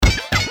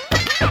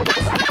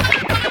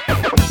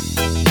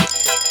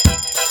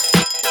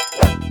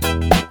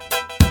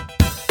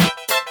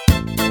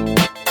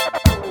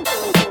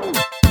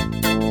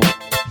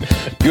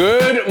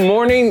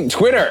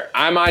Twitter.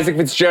 I'm Isaac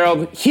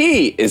Fitzgerald.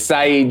 He is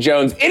Saeed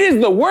Jones. It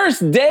is the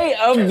worst day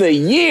of the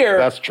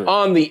year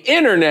on the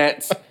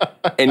internet,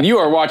 and you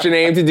are watching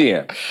AM to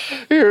DM.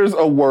 Here's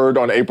a word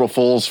on April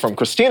Fools from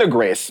Christina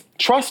Grace.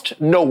 Trust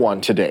no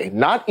one today,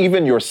 not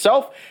even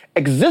yourself.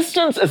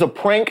 Existence is a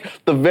prank.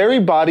 The very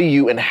body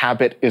you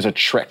inhabit is a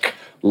trick.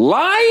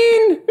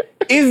 Lying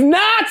is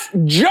not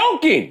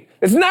joking.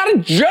 It's not a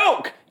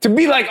joke to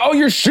be like, oh,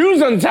 your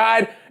shoe's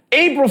untied.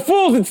 April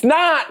Fools, it's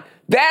not.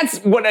 That's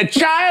what a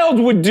child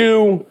would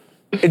do.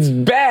 It's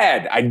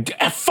bad.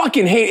 I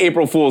fucking hate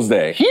April Fool's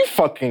Day. He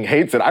fucking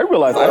hates it. I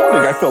realize I don't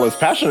think I feel as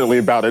passionately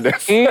about it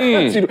as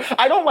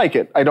I don't like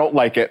it. I don't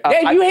like it.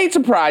 Yeah, you hate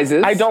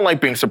surprises. I don't like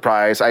being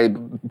surprised.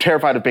 I'm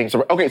terrified of being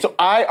surprised. Okay, so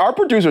our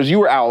producers, you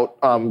were out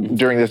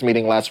during this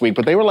meeting last week,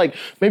 but they were like,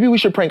 maybe we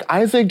should prank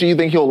Isaac. Do you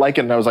think he'll like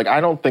it? And I was like,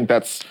 I don't think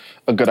that's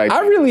a good idea. I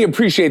really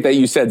appreciate that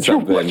you said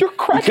something. You're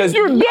cracking. Because they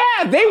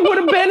would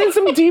have been in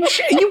some deep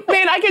shit.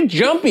 Man, I get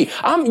jumpy.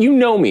 You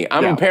know me.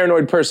 I'm a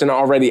paranoid person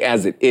already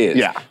as it is.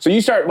 Yeah. So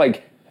you start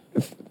like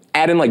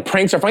adding like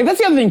pranks are funny. That's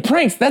the other thing.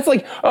 Pranks. That's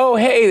like, oh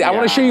hey, I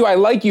want to show you I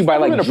like you by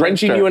like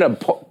drenching you in a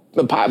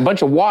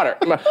bunch of water.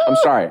 I'm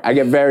sorry. I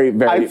get very,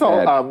 very I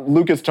saw mad.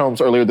 Lucas Tomes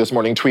earlier this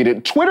morning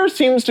tweeted, Twitter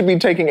seems to be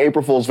taking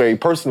April Fools very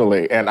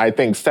personally, and I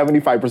think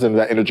 75% of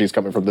that energy is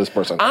coming from this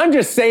person. I'm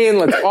just saying,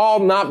 let's all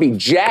not be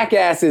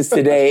jackasses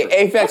today.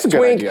 Aphex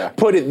Twink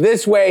put it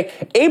this way,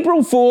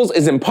 April Fools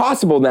is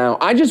impossible now.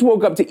 I just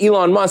woke up to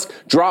Elon Musk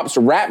drops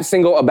rap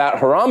single about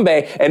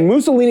Harambe, and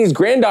Mussolini's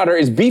granddaughter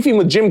is beefing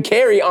with Jim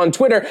Carrey on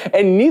Twitter,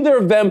 and neither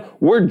of them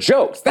were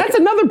jokes. That's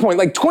another point.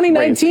 Like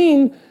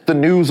 2019... The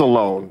news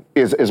alone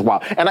is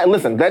wild. And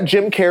listen, that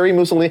Jim Carrey,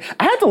 Mussolini,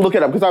 I had to look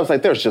it up because I was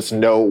like, there's just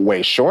no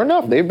way. Sure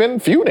enough, they've been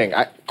feuding.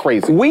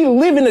 Crazy. We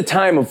live in a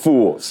time of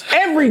fools.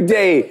 Every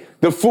day,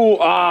 the fool,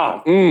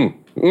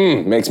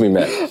 makes me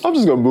mad. I'm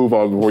just gonna move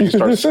on before you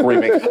start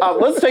screaming.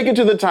 Let's take it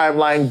to the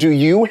timeline. Do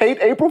you hate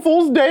April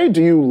Fool's Day?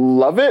 Do you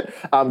love it?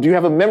 Do you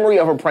have a memory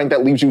of a prank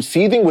that leaves you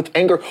seething with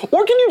anger?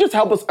 Or can you just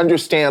help us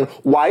understand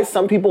why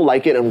some people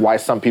like it and why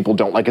some people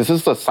don't like it? Is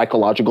this a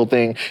psychological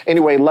thing?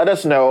 Anyway, let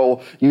us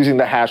know using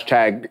the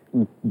hashtag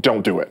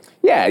don't do it.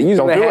 Yeah,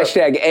 using the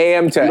hashtag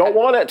AM to you don't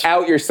want it.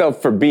 Out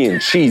yourself for being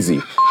cheesy.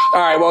 All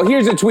right, well,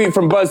 here's a tweet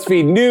from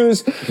BuzzFeed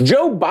News.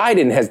 Joe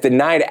Biden has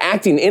denied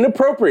acting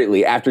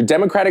inappropriately after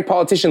Democratic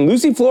politician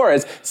Lucy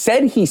Flores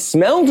said he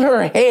smelled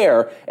her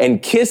hair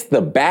and kissed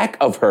the back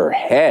of her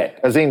head.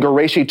 Azeen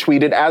Qureshi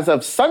tweeted, as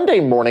of Sunday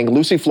morning,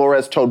 Lucy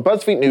Flores told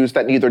BuzzFeed News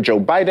that neither Joe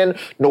Biden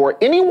nor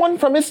anyone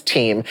from his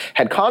team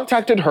had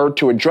contacted her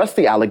to address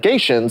the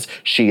allegations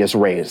she has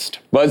raised.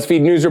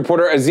 BuzzFeed News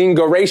reporter Azeen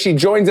Qureshi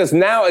joins us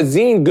now.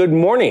 Azeen, good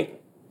morning.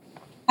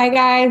 Hi,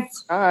 guys.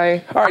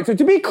 Hi. All right, so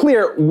to be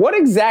clear, what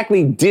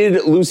exactly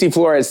did Lucy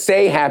Flores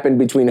say happened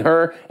between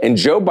her and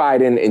Joe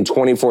Biden in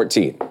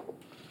 2014?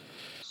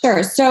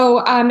 Sure.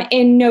 So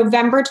in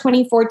November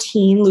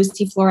 2014,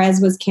 Lucy Flores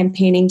was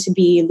campaigning to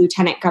be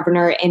lieutenant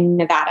governor in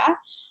Nevada.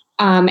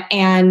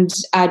 And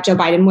Joe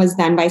Biden was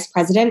then vice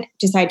president,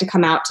 decided to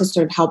come out to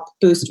sort of help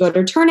boost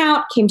voter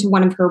turnout, came to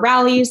one of her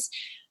rallies.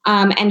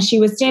 And she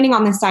was standing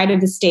on the side of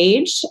the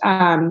stage,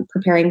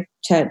 preparing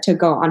to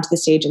go onto the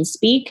stage and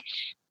speak,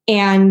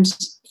 and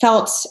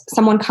felt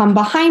someone come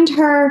behind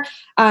her,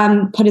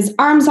 put his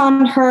arms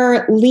on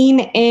her,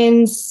 lean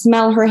in,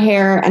 smell her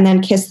hair, and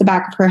then kiss the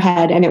back of her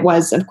head. And it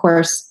was, of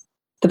course,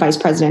 the vice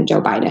president,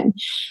 Joe Biden.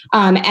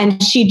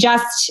 And she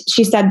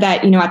said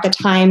that, at the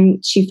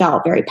time she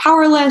felt very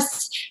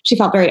powerless. She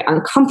felt very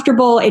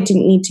uncomfortable. It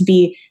didn't need to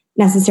be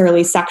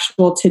necessarily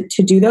sexual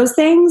to do those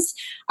things,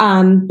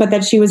 but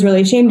that she was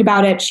really ashamed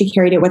about it. She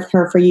carried it with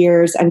her for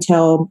years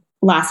until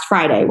last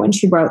Friday when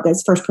she wrote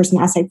this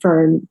first-person essay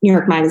for New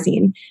York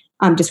Magazine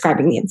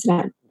describing the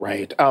incident.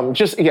 Right.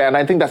 And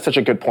I think that's such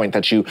a good point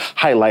that you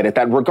highlighted,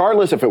 that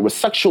regardless if it was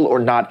sexual or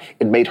not,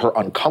 it made her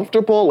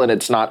uncomfortable and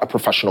it's not a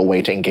professional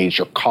way to engage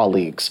your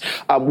colleagues.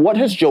 What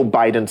has Joe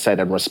Biden said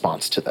in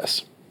response to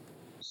this?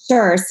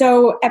 Sure.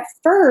 So at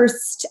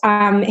first,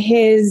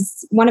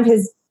 one of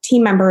his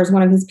team members,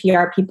 one of his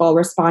PR people,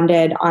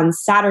 responded on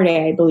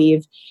Saturday, I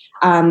believe,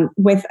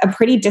 with a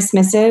pretty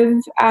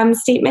dismissive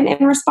statement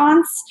in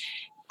response.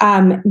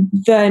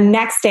 The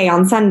next day,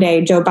 on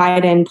Sunday, Joe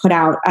Biden put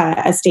out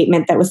a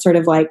statement that was sort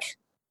of like,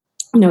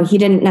 he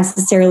didn't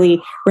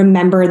necessarily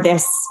remember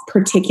this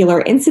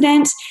particular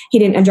incident. He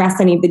didn't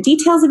address any of the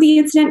details of the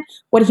incident.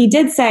 What he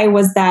did say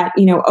was that,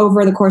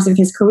 over the course of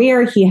his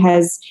career, he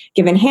has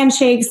given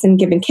handshakes and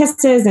given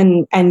kisses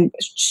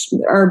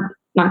or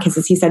not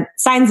kisses, he said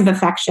signs of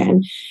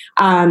affection.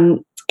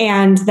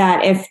 And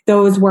that if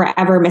those were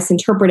ever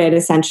misinterpreted,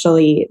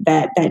 essentially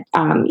that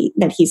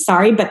he's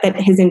sorry, but that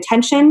his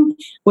intention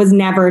was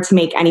never to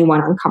make anyone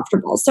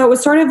uncomfortable. So it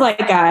was sort of like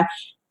a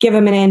give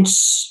him an inch.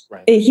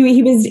 Right.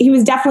 He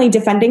was definitely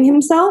defending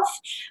himself.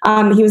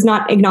 He was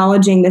not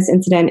acknowledging this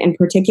incident in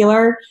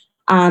particular,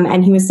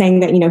 and he was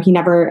saying that he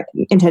never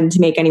intended to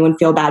make anyone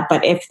feel bad,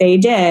 but if they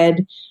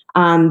did,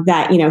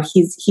 that, you know,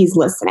 he's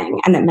listening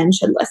and that men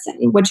should listen,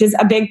 which is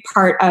a big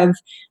part of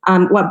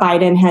what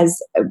Biden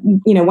has,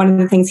 you know, one of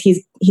the things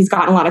he's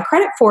gotten a lot of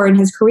credit for in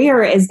his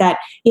career is that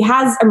he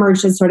has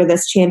emerged as sort of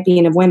this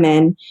champion of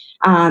women.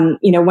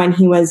 You know, when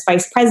he was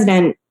vice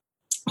president,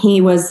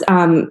 he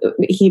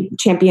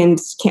championed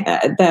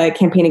the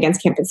campaign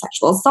against campaign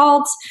sexual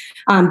assault.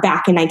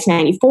 Back in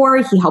 1994,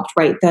 he helped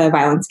write the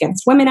Violence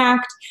Against Women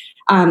Act.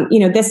 You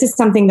know, this is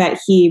something that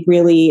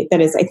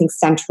that is, I think,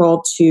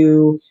 central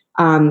to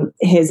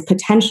his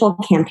potential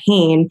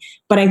campaign.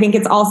 But I think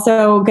it's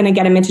also going to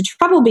get him into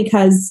trouble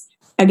because,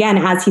 again,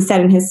 as he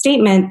said in his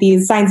statement,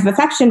 these signs of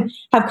affection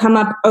have come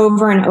up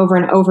over and over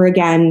and over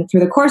again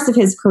through the course of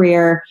his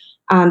career.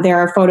 There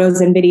are photos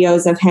and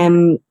videos of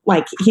him,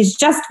 like, he's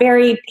just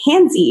very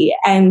handsy.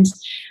 And,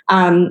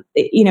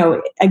 you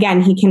know,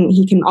 again, he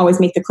can always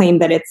make the claim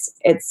that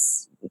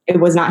it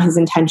was not his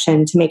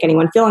intention to make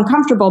anyone feel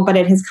uncomfortable, but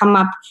it has come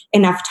up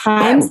enough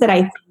times that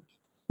I think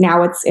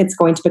now it's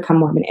going to become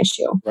more of an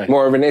issue. Right.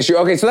 More of an issue.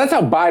 Okay, so that's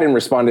how Biden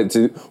responded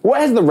to.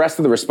 What has the rest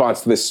of the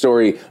response to this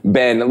story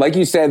been? Like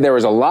you said, there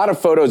was a lot of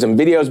photos and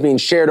videos being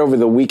shared over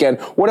the weekend.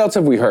 What else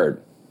have we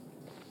heard?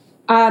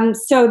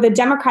 So the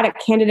Democratic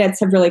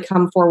candidates have really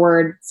come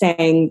forward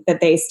saying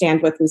that they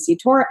stand with Lucy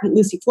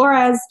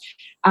Flores,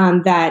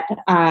 that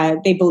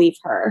they believe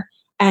her.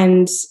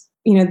 And,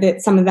 you know,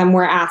 that some of them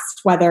were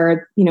asked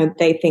whether, you know,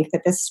 they think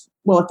that this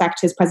will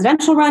affect his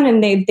presidential run.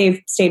 And they've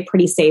stayed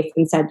pretty safe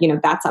and said, you know,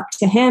 that's up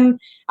to him.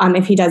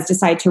 If he does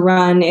decide to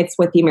run, it's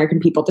with the American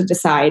people to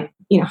decide,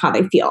 you know, how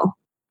they feel.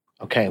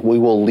 Okay, we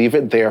will leave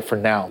it there for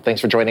now. Thanks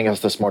for joining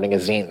us this morning,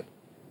 Azine.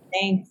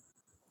 Thanks.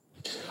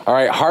 All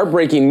right,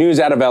 heartbreaking news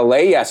out of LA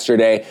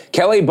yesterday.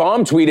 Kelly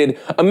Baum tweeted,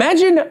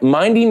 "Imagine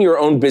minding your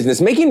own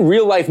business, making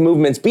real life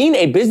movements, being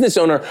a business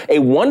owner, a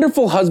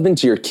wonderful husband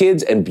to your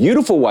kids and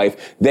beautiful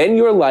wife. Then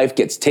your life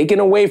gets taken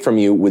away from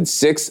you with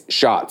 6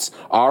 shots.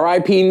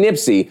 R.I.P.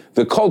 Nipsey,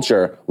 the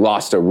culture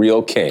lost a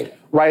real king."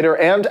 Writer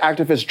and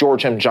activist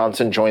George M.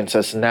 Johnson joins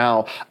us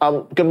now.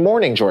 Good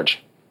morning,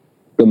 George.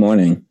 Good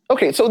morning.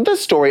 Okay, so this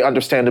story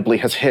understandably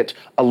has hit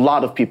a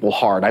lot of people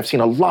hard. I've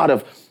seen a lot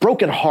of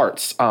broken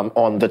hearts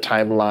on the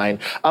timeline.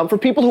 For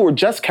people who are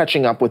just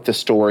catching up with this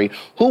story,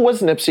 who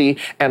was Nipsey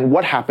and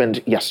what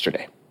happened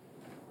yesterday?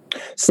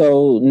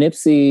 So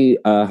Nipsey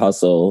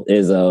Hussle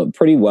is a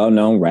pretty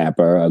well-known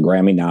rapper, a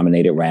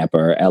Grammy-nominated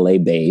rapper,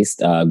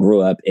 LA-based,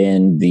 grew up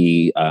in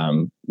the,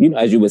 you know,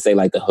 as you would say,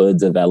 like the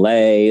hoods of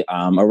LA,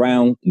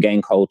 around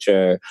gang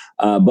culture,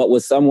 but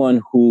was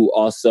someone who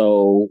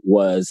also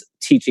was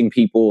teaching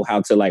people how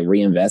to like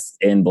reinvest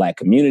in Black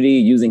community,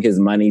 using his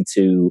money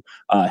to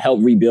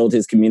help rebuild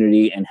his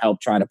community and help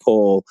try to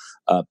pull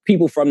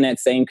people from that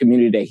same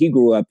community that he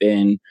grew up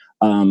in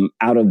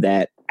out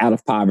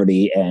of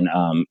poverty and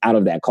out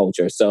of that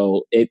culture.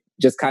 So it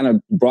just kind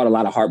of brought a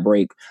lot of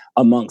heartbreak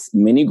amongst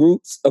many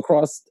groups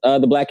across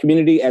the Black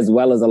community, as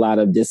well as a lot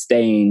of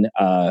disdain,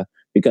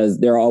 because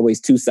there are always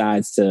two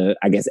sides to,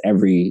 I guess,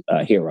 every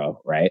hero,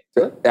 right?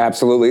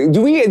 Absolutely.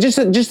 Do we, just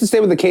to stay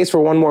with the case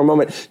for one more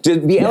moment,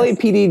 did the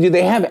LAPD, do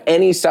they have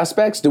any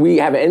suspects? Do we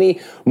have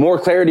any more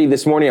clarity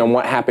this morning on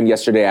what happened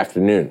yesterday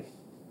afternoon?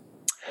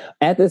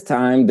 At this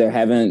time, there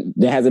hasn't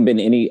been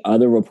any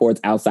other reports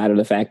outside of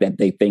the fact that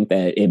they think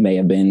that it may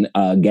have been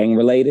gang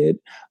related.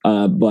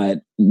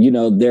 But, you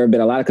know, there have been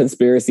a lot of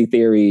conspiracy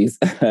theories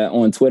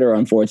on Twitter,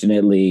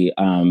 unfortunately.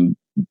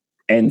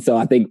 And so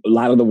I think a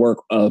lot of the work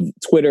of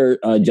Twitter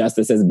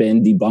justice has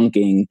been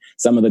debunking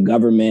some of the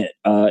government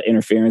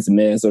interference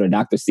myths or the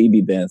Dr.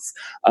 Sebi myths.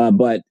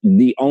 But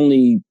the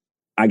only,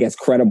 I guess,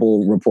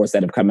 credible reports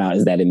that have come out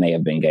is that it may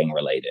have been gang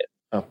related.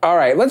 Oh. All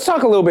right, let's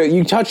talk a little bit.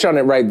 You touched on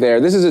it right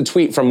there. This is a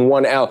tweet from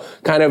 1L,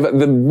 kind of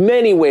the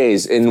many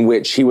ways in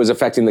which he was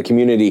affecting the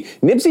community.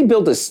 Nipsey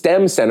built a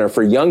STEM center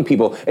for young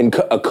people and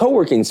a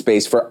co-working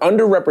space for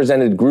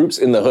underrepresented groups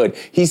in the hood.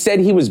 He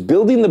said he was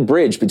building the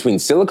bridge between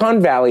Silicon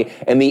Valley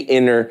and the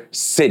inner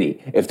city.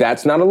 If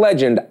that's not a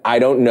legend, I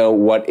don't know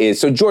what is.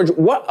 So, George,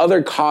 what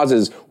other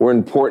causes were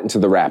important to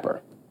the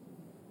rapper?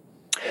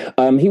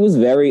 He was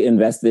very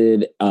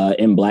invested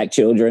in Black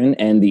children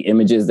and the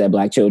images that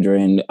Black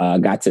children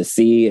got to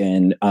see.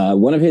 And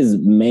one of his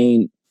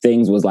main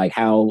things was like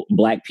how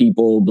Black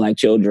people, Black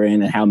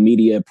children, and how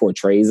media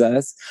portrays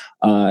us.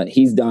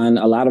 He's done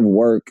a lot of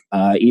work,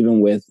 even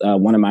with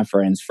one of my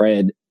friends,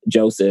 Fred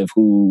Joseph,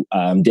 who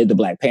did the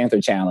Black Panther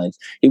Challenge.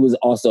 He was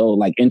also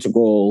like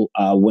integral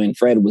when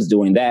Fred was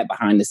doing that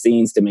behind the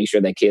scenes to make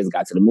sure that kids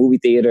got to the movie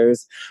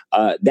theaters.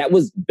 That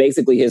was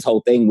basically his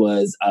whole thing,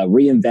 was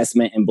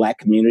reinvestment in Black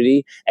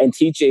community and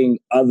teaching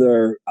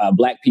other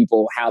Black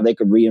people how they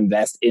could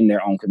reinvest in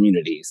their own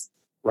communities.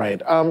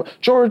 Right.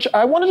 George,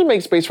 I wanted to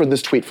make space for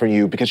this tweet from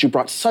you because you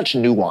brought such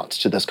nuance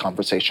to this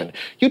conversation.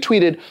 You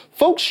tweeted,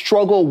 "Folks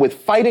struggle with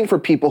fighting for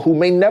people who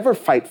may never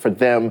fight for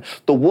them.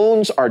 The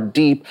wounds are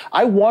deep.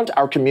 I want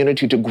our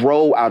community to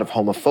grow out of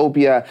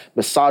homophobia,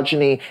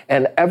 misogyny,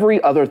 and every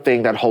other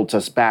thing that holds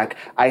us back.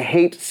 I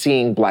hate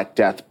seeing Black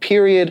death,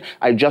 period.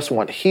 I just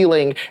want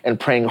healing and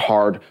praying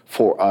hard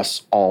for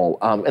us all."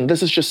 And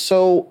this is just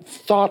so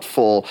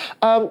thoughtful.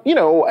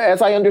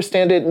 As I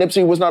understand it,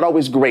 Nipsey was not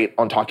always great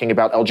on talking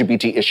about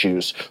LGBT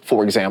issues,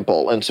 for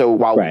example. And so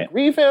while we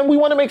grieve him, we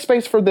want to make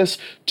space for this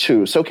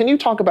too. So can you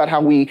talk about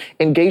how we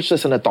engage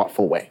this in a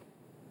thoughtful way?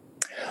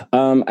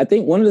 I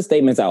think one of the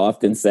statements I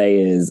often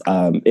say is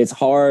it's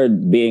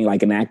hard being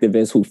like an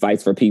activist who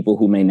fights for people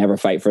who may never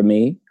fight for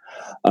me.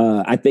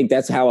 I think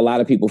that's how a lot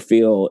of people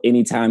feel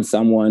anytime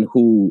someone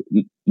who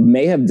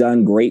may have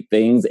done great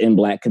things in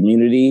Black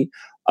community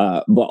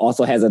but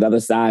also has another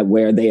side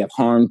where they have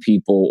harmed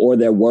people, or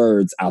their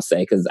words, I'll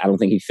say, because I don't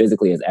think he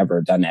physically has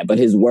ever done that, but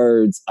his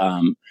words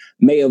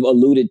may have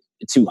alluded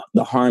to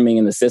the harming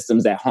and the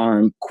systems that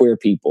harm queer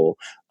people.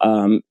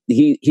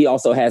 He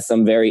also has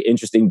some very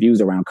interesting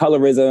views around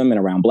colorism and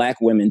around Black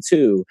women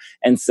too.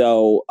 And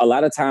so a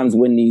lot of times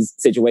when these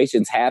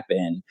situations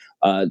happen,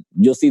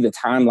 you'll see the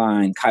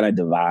timeline kind of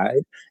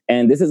divide.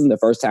 And this isn't the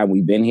first time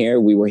we've been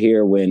here. We were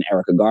here when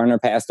Erica Garner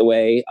passed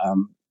away,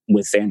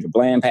 when Sandra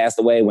Bland passed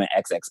away, when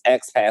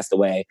XXX passed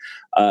away.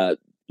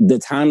 The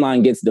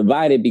timeline gets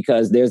divided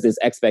because there's this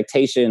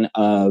expectation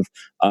of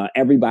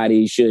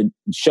everybody should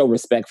show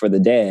respect for the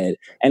dead.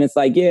 And it's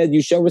like, yeah,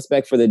 you show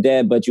respect for the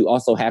dead, but you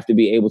also have to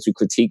be able to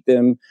critique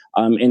them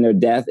in their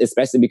death,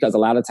 especially because a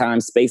lot of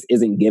times space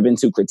isn't given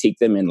to critique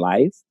them in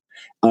life.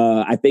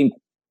 I think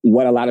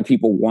what a lot of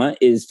people want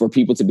is for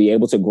people to be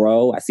able to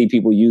grow. I see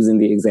people using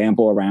the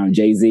example around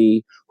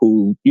Jay-Z,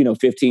 who,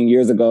 15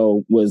 years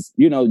ago was,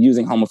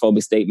 using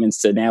homophobic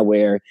statements, to now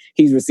where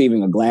he's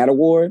receiving a GLAAD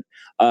award.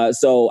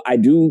 So I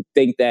do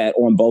think that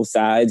on both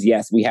sides,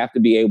 yes, we have to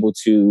be able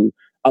to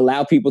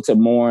allow people to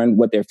mourn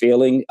what they're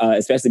feeling,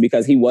 especially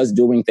because he was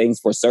doing things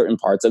for certain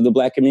parts of the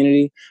Black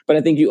community. But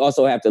I think you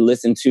also have to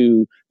listen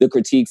to the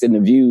critiques and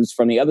the views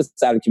from the other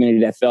side of the community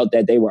that felt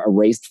that they were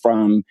erased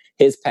from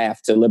his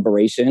path to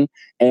liberation.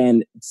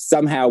 And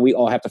somehow we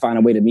all have to find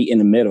a way to meet in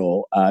the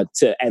middle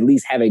to at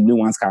least have a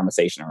nuanced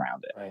conversation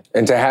around it. Right.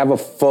 And to have a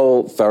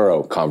full,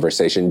 thorough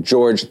conversation.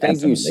 George,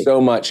 thank you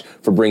so much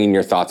for bringing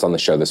your thoughts on the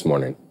show this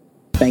morning.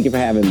 Thank you for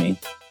having me.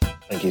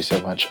 Thank you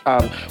so much.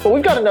 Well,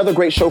 we've got another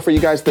great show for you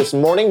guys this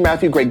morning.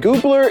 Matthew Gray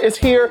Gubler is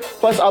here.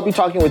 Plus, I'll be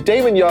talking with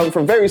Damon Young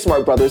from Very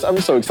Smart Brothers. I'm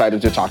so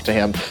excited to talk to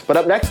him. But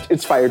up next,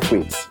 it's Fire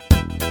Tweets.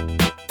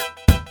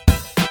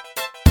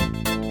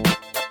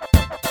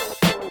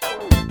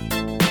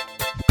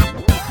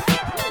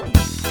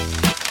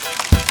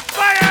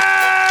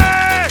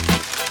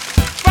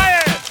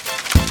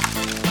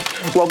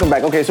 Welcome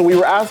back. Okay, so we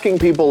were asking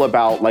people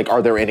about,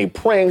 are there any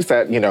pranks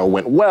that,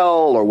 went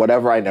well or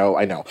whatever? I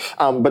know.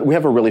 But we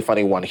have a really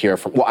funny one here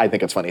I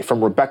think it's funny,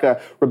 from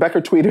Rebecca.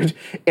 Rebecca tweeted,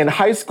 "In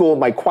high school,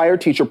 my choir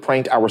teacher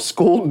pranked our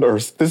school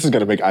nurse." This is going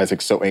to make Isaac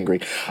so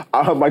angry.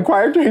 "My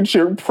choir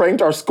teacher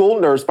pranked our school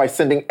nurse by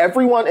sending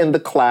everyone in the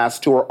class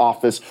to her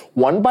office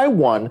one by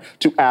one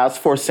to ask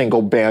for a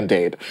single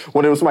Band-Aid.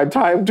 When it was my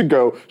time to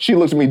go, she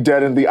looked me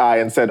dead in the eye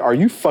and said, 'Are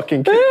you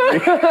fucking kidding me?'"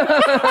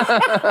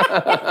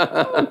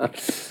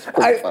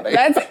 Funny.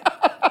 That's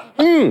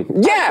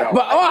yeah,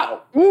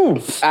 but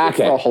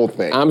okay. The whole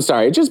thing. I'm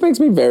sorry. It just makes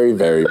me very,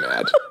 very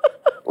mad.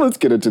 Let's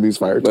get into these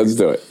fire tweets. Let's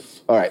do it.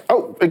 All right.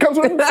 Oh, it comes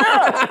with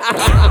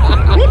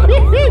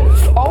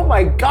Oh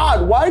my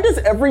God. Why does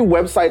every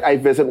website I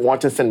visit want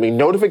to send me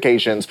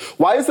notifications?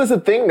 Why is this a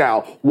thing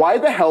now? Why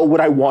the hell would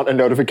I want a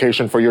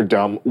notification for your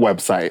dumb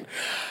website?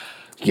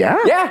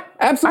 Yeah,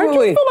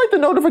 absolutely. I do feel like the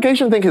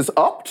notification thing has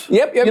upped.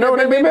 Yep. You know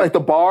what I mean? Like the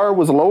bar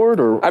was lowered,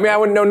 or I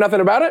wouldn't know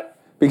nothing about it.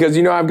 Because,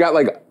 I've got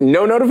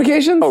no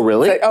notifications. Oh,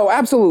 really?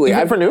 Absolutely.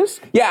 Even for news?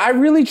 Yeah, I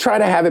really try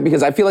to have it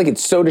because I feel like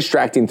it's so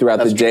distracting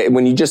throughout the day.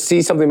 When you just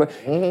see something,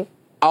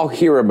 I'll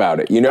hear about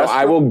it.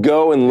 I will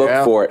go and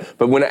look for it.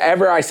 But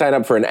whenever I sign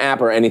up for an app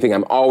or anything,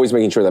 I'm always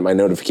making sure that my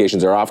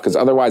notifications are off because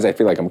otherwise I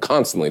feel like I'm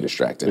constantly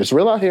distracted. It's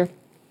real out here.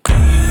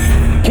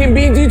 Kim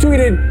Beans, you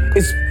tweeted,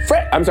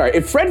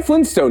 if Fred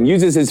Flintstone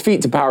uses his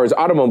feet to power his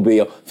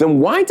automobile, then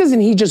why doesn't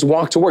he just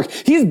walk to work?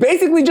 He's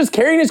basically just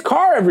carrying his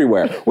car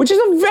everywhere, which is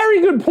a very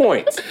good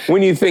point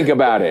when you think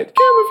about it. Kim,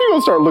 if you're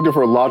gonna start looking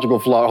for logical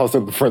flaws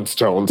in the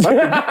Flintstones,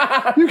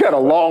 you got a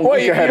long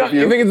week ahead of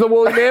you. You think it's the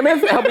woolly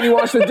mammoth helping you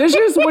wash the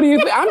dishes? What do you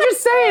think? I'm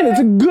just saying,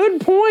 it's a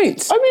good point.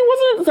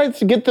 Wasn't it like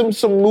to get them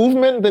some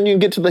movement, then you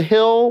get to the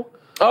hill?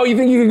 Oh, you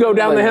think you could go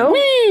down the hill?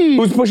 Whee!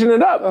 Who's pushing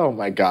it up? Oh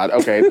my God.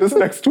 Okay, this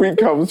next tweet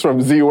comes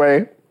from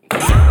Z-Way.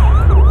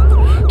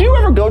 "Do you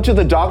ever go to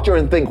the doctor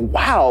and think,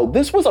 wow,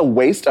 this was a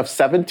waste of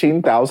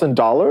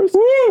 $17,000?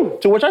 Woo!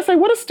 To which I say,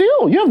 what a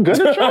steal. You have good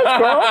insurance,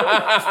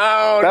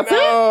 girl. That's it?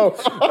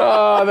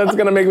 Oh, that's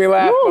going to make me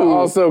laugh, but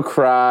also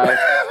cry.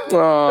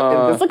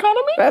 In this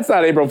economy? That's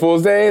not April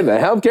Fool's Day. The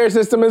healthcare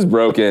system is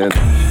broken.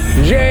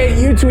 Jay,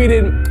 you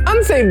tweeted, "I'm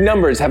unsaved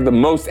numbers have the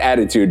most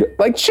attitude.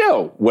 Like,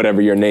 chill,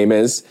 whatever your name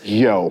is.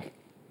 Yo.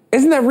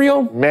 Isn't that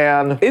real?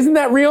 Man. Isn't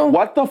that real?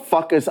 What the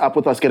fuck is up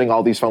with us getting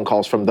all these phone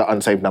calls from the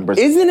unsaved numbers?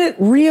 Isn't it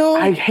real?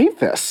 I hate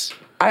this.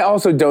 I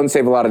also don't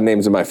save a lot of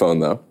names in my phone,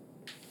 though.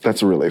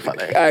 That's really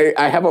funny.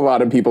 I have a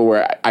lot of people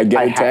where I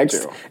get a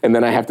text and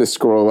then I have to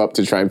scroll up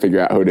to try and figure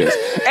out who it is.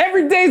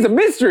 Every day's a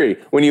mystery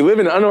when you live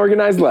an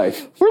unorganized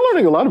life. We're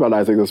learning a lot about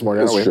Isaac this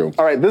morning, aren't we? That's true.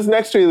 All right, this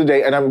next tweet of the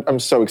day, and I'm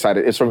so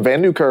excited. It's from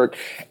Van Newkirk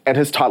and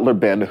his toddler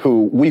Ben,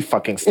 who we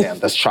fucking stand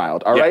this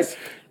child, all right?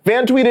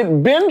 Van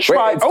tweeted, Ben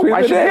tried...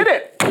 I should hit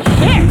it.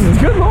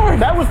 Good Lord.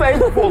 That was the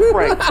April Fool's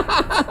prank.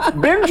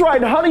 Ben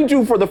tried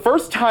honeydew for the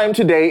first time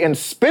today and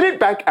spit it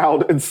back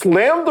out and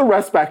slammed the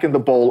rest back in the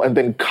bowl and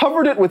then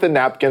covered it with a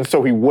napkin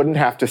so he wouldn't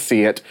have to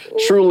see it.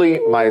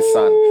 Truly, my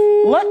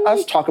son. Let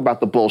us talk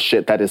about the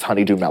bullshit that is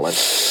honeydew melon.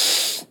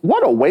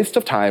 What a waste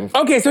of time.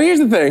 Okay, so here's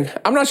the thing.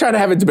 I'm not trying to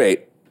have a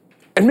debate.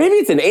 And maybe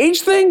it's an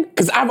age thing,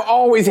 because I've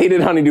always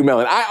hated honeydew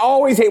melon. I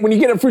always hate when you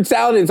get a fruit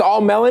salad and it's all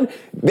melon.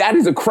 That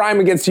is a crime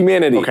against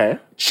humanity. Okay.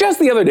 Just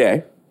the other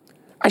day,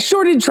 I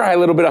sure did try a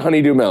little bit of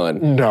honeydew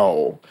melon.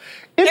 No.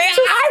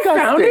 I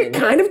found it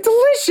kind of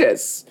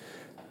delicious.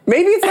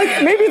 Maybe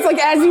it's like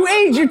as you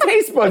age, your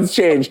taste buds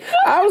change.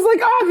 I was like,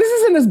 oh, this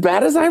isn't as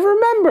bad as I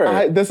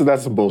remember.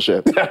 That's some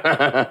bullshit.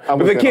 But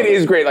the kid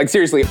is great. Like,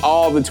 seriously,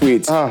 all the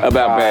tweets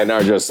about Ben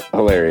are just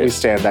hilarious. We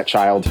stand that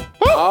child.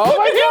 Oh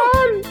my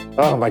God.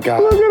 Oh my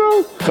God. Look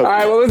at him. All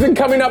right, well, listen,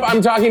 coming up,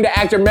 I'm talking to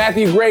actor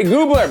Matthew Gray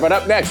Gubler. But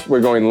up next,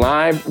 we're going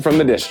live from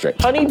the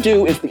district.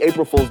 Honeydew is the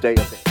April Fool's Day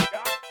event.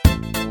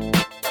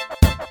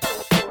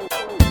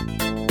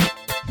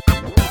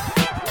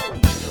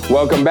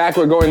 Welcome back.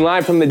 We're going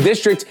live from the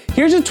district.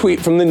 Here's a tweet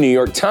from the New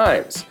York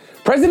Times.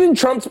 President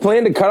Trump's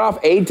plan to cut off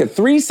aid to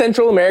 3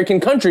 Central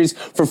American countries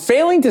for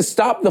failing to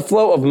stop the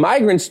flow of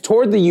migrants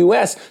toward the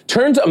U.S.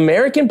 turns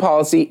American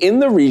policy in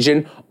the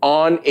region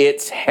on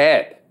its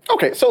head.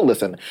 Okay, so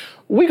listen.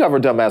 We cover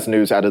dumbass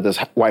news out of this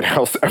White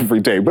House every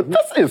day, but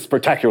this is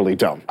particularly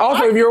dumb.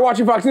 Also, if you were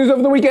watching Fox News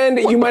over the weekend,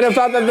 you might have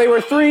thought that they were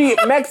 3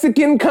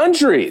 Mexican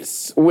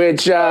countries,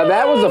 which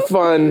that was a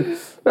fun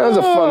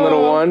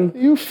little one.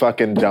 You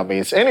fucking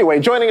dummies.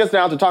 Anyway, joining us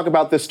now to talk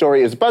about this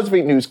story is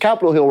BuzzFeed News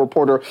Capitol Hill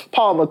reporter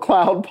Paul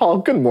McLeod. Paul,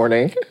 good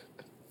morning.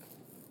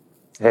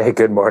 Hey,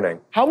 good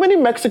morning. How many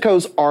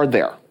Mexicos are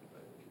there?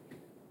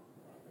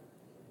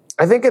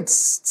 I think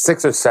it's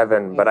 6 or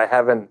 7, but I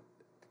haven't...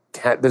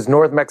 There's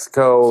North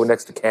Mexico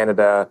next to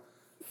Canada.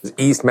 There's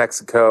East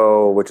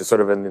Mexico, which is sort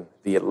of in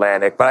the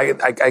Atlantic,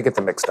 but I get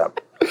them mixed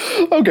up.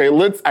 Okay,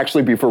 let's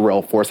actually be for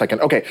real for a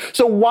second. Okay,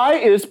 so why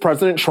is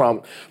President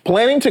Trump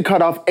planning to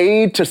cut off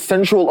aid to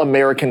Central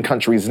American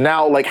countries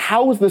now? Like,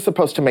 how is this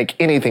supposed to make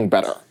anything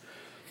better?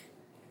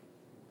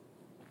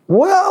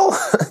 Well,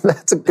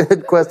 that's a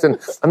good question.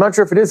 I'm not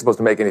sure if it is supposed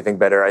to make anything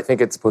better. I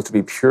think it's supposed to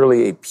be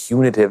purely a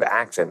punitive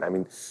action. I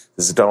mean,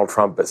 this is Donald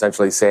Trump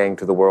essentially saying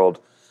to the world,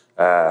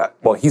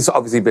 well, he's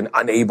obviously been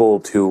unable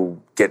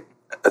to get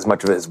as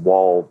much of his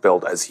wall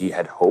built as he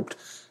had hoped.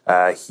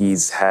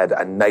 He's had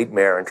a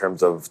nightmare in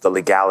terms of the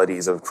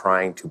legalities of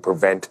trying to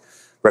prevent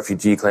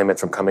refugee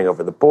claimants from coming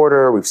over the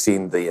border. We've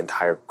seen the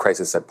entire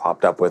crisis that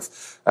popped up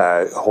with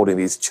holding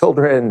these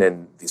children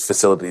and these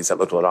facilities that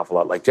looked an awful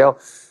lot like jail.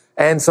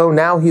 And so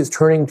now he's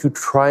turning to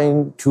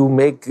trying to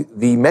make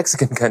the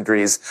Mexican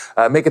countries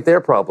make it their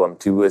problem,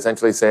 to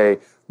essentially say,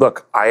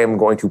 look, I am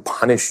going to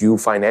punish you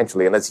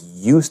financially unless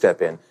you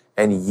step in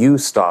and you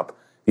stop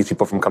these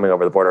people from coming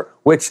over the border,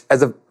 which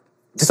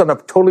just on a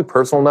totally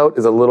personal note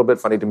is a little bit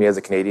funny to me as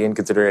a Canadian,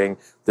 considering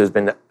there's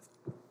been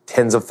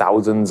tens of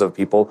thousands of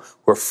people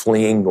who are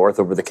fleeing north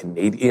over the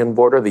Canadian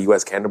border, the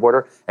U.S.-Canada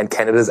border, and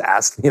Canada's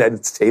asked the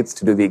United States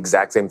to do the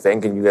exact same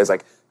thing. Can you guys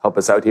help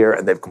us out here?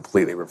 And they've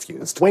completely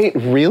refused. Wait,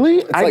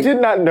 really? I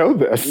did not know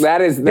this.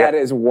 That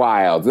is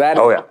wild. That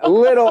is a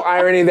little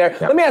irony there.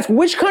 Yeah. Let me ask,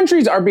 which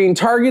countries are being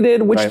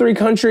targeted? Which 3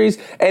 countries?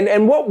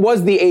 And what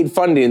was the aid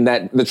funding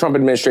that the Trump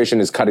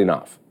administration is cutting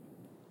off?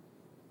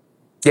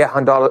 Yeah,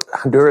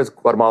 Honduras,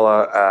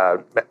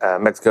 Guatemala,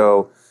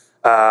 Mexico.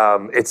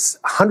 It's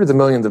hundreds of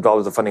millions of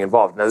dollars of funding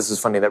involved. Now, this is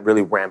funding that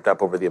really ramped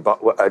up over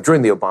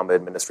during the Obama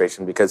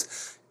administration,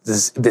 because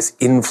this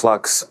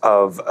influx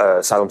of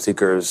asylum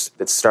seekers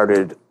that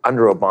started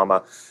under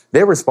Obama,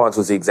 their response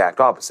was the exact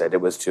opposite. It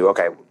was to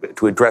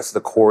address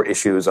the core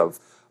issues of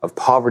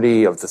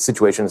poverty, of the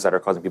situations that are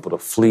causing people to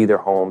flee their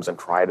homes and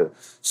try to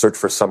search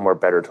for somewhere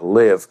better to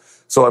live.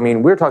 So, I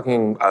mean, we're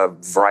talking a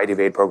variety of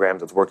aid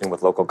programs that's working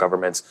with local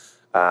governments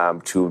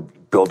to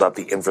build up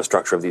the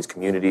infrastructure of these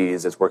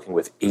communities. It's working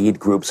with aid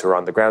groups who are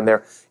on the ground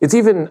there. It's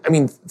even,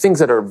 things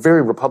that are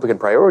very Republican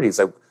priorities,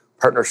 like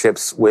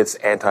partnerships with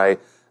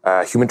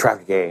anti-human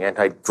trafficking,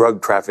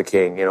 anti-drug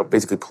trafficking,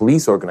 basically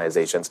police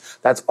organizations.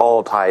 That's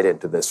all tied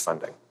into this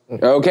funding.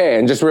 Okay,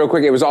 and just real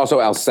quick, it was also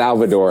El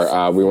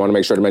Salvador. We want to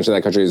make sure to mention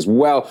that country as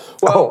well.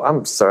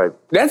 I'm sorry.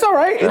 That's all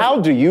right. How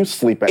do you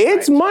sleep at night?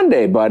 It's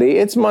Monday, buddy.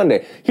 It's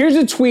Monday. Here's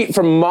a tweet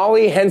from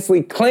Molly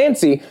Hensley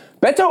Clancy.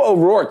 Beto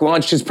O'Rourke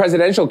launched his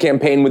presidential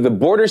campaign with the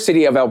border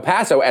city of El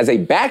Paso as a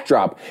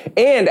backdrop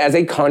and as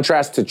a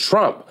contrast to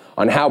Trump.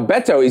 on how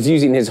Beto is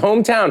using his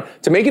hometown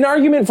to make an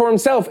argument for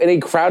himself in a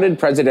crowded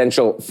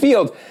presidential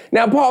field.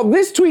 Now, Paul,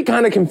 this tweet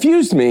kind of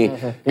confused me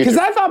because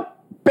I thought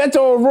Beto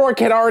O'Rourke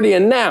had already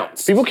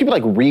announced. People keep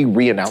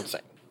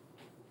re-announcing.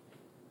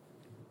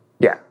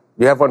 Yeah.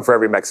 You have one for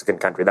every Mexican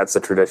country. That's the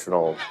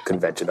traditional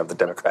convention of the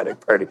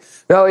Democratic Party.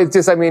 No, it's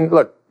just, I mean,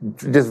 look,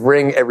 just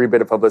wring every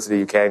bit of publicity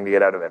you can to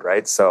get out of it,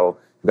 right? So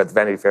you've got the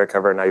Vanity Fair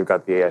cover, now you've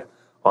got the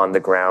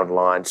on-the-ground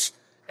launch.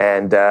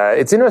 And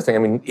it's interesting. I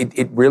mean,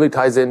 it really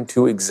ties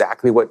into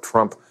exactly what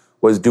Trump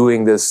was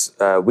doing this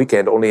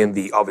weekend, only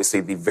in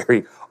obviously the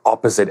very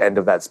opposite end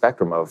of that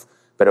spectrum of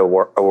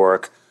Beto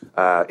O'Rourke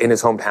in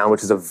his hometown,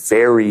 which is a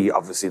very,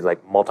 obviously,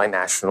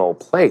 multinational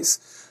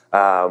place.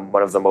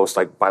 One of the most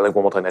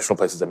bilingual multinational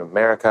places in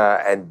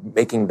America, and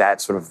making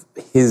that sort of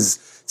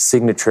his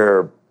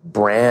signature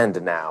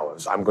brand now.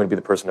 I'm going to be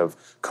the person of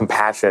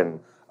compassion,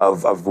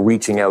 of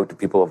reaching out to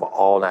people of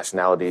all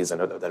nationalities,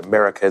 and that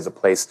America is a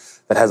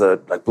place that has a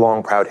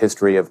long, proud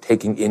history of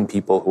taking in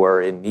people who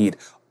are in need.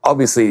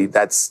 Obviously,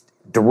 that's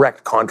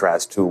direct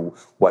contrast to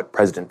what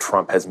President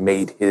Trump has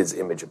made his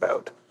image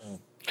about.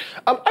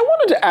 I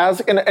wanted to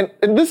ask, and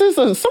this is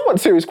a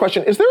somewhat serious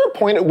question: is there a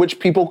point at which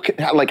people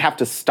have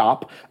to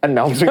stop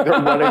announcing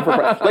they're running for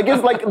president?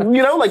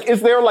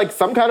 Is there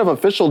some kind of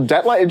official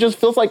deadline? It just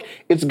feels like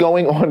it's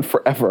going on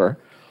forever.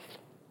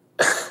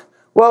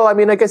 Well, I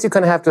mean, I guess you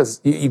kind of have to.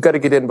 You got to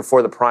get in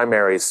before the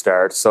primaries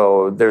start,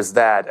 so there's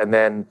that, and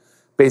then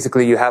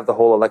basically you have the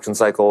whole election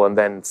cycle, and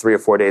then 3 or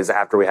 4 days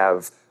after we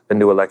have the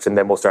new election,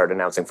 then we'll start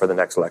announcing for the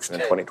next election in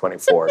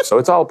 2024. So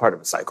it's all part of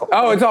the cycle.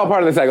 Oh, it's all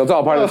part of the cycle. It's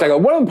all part of the cycle.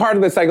 One part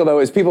of the cycle, though,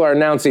 is people are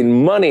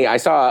announcing money. I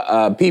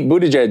saw Pete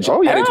Buttigieg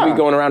had a tweet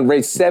going around,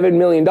 raised $7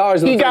 million in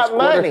the first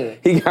quarter.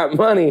 He got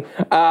money.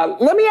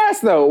 Let me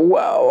ask, though,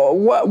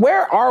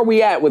 where are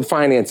we at with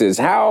finances?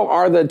 How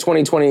are the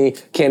 2020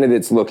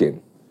 candidates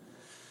looking?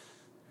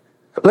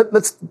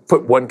 Let's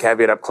put one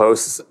caveat up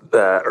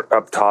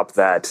top,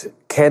 that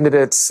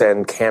candidates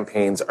and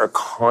campaigns are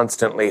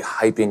constantly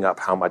hyping up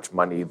how much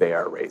money they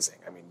are raising.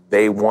 I mean,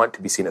 they want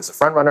to be seen as a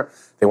front runner.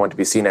 They want to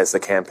be seen as the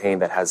campaign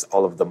that has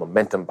all of the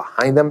momentum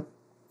behind them.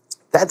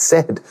 That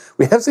said,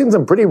 we have seen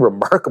some pretty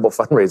remarkable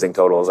fundraising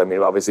totals. I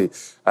mean, obviously,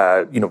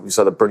 we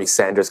saw the Bernie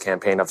Sanders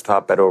campaign up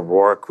top, Beto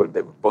O'Rourke,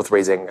 they were both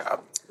raising,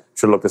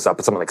 should look this up,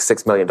 but something like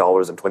 $6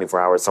 million in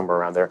 24 hours, somewhere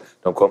around there.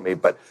 Don't quote me.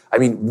 But I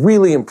mean,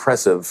 really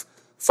impressive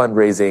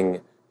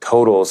fundraising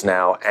totals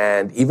now,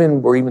 and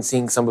we're even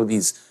seeing some of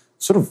these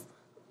sort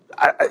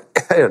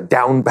of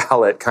down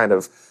ballot kind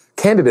of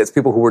candidates,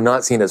 people who were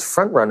not seen as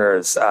front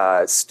runners,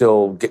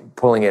 still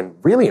pulling in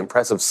really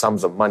impressive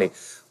sums of money,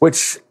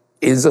 which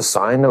is a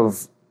sign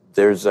of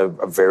there's a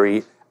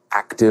very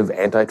active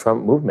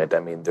anti-Trump movement. I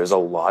mean, there's a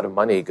lot of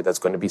money that's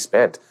going to be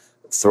spent,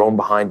 thrown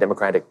behind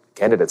Democratic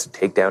candidates to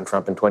take down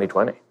Trump in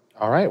 2020.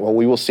 All right. Well,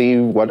 we will see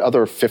what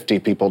other 50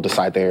 people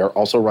decide they are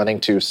also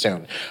running to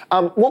soon.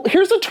 Well,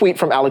 here's a tweet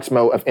from Alex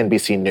Moe of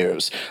NBC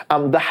News.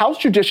 The House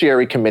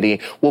Judiciary Committee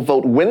will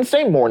vote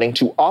Wednesday morning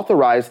to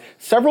authorize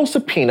several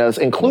subpoenas,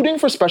 including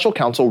for special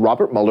counsel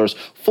Robert Mueller's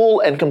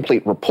full and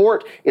complete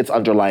report, its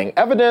underlying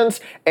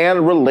evidence,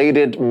 and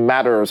related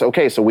matters.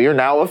 Okay, so we are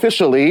now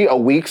officially a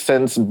week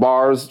since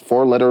Barr's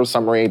four-letter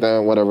summary,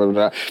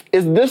 whatever.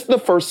 Is this the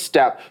first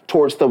step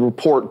towards the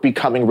report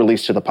becoming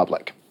released to the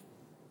public?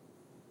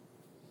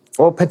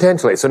 Well,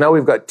 potentially. So now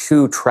we've got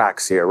two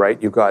tracks here,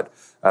 right? You've got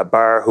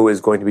Barr, who is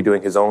going to be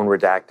doing his own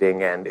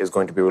redacting and is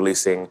going to be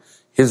releasing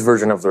his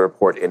version of the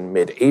report in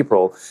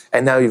mid-April.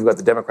 And now you've got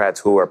the Democrats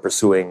who are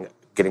pursuing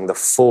getting the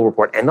full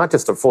report, and not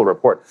just the full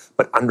report,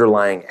 but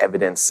underlying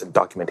evidence and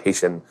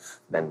documentation,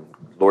 and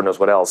Lord knows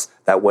what else,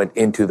 that went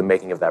into the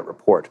making of that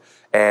report.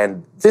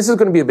 And this is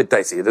going to be a bit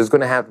dicey. There's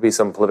going to have to be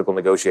some political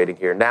negotiating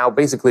here. Now,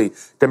 basically,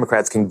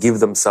 Democrats can give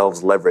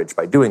themselves leverage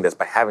by doing this,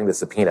 by having the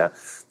subpoena,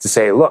 to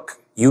say, look,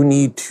 you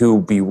need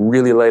to be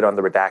really late on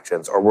the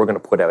redactions or we're going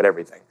to put out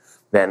everything.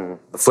 Then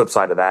the flip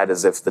side of that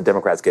is if the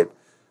Democrats get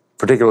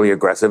particularly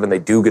aggressive and they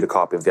do get a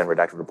copy of the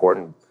unredacted report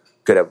and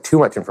get out too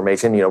much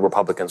information,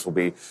 Republicans will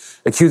be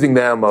accusing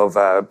them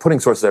of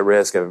putting sources at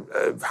risk,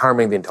 of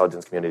harming the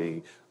intelligence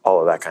community, all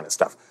of that kind of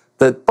stuff.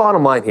 The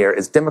bottom line here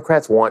is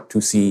Democrats want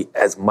to see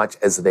as much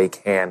as they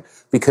can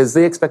because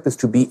they expect this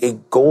to be a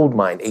gold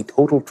mine, a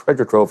total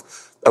treasure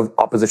trove of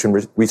opposition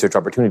research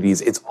opportunities.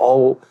 It's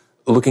all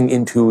looking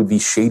into the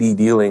shady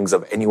dealings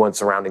of anyone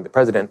surrounding the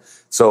president.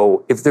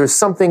 So if there's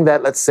something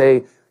that, let's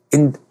say,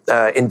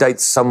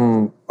 indicts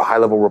some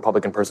high-level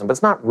Republican person, but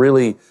it's not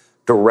really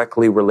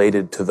directly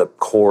related to the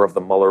core of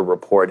the Mueller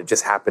report, it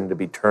just happened to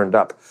be turned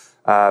up,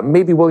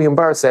 maybe William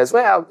Barr says,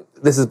 well,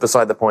 this is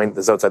beside the point,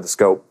 this is outside the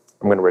scope,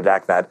 I'm going to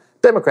redact that.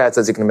 Democrats,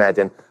 as you can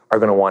imagine, are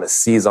going to want to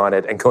seize on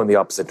it and go in the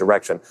opposite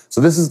direction.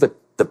 So this is the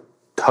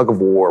tug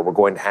of war we're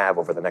going to have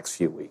over the next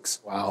few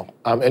weeks. Wow.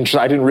 Interesting.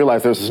 I didn't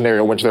realize there's a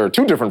scenario in which there are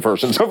two different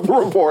versions of the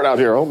report out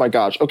here. Oh my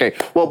gosh. Okay.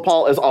 Well,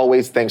 Paul, as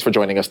always, thanks for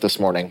joining us this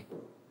morning.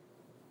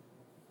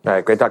 All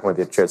right. Great talking with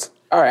you. Cheers.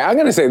 All right. I'm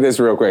going to say this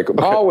real quick. Okay.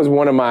 Paul was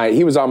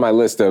he was on my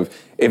list of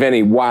if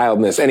any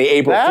wildness, any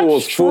April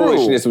Fool's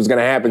foolishness was going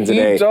to happen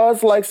today. He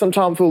does like some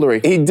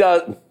tomfoolery. He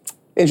does.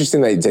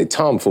 Interesting that you'd say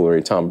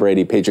tomfoolery, Tom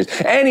Brady,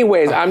 Patriots.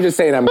 Anyways, I'm just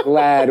saying I'm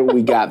glad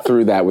we got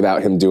through that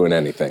without him doing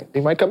anything.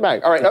 He might come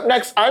back. All right, up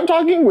next, I'm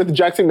talking with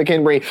Jackson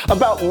McHenry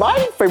about my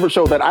favorite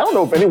show that I don't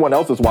know if anyone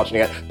else is watching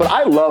it, but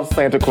I love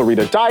Santa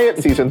Clarita Diet.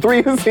 Season 3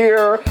 is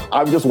here.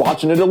 I'm just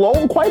watching it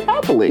alone quite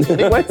happily.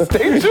 Anyway,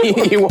 stay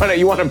tuned. You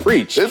want to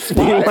preach. It's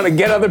fine. You want to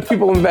get other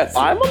people invested.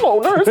 I'm a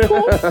loner. It's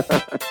cool.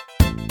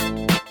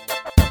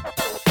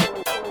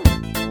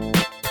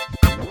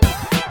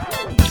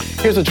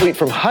 Here's a tweet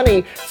from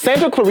Honey.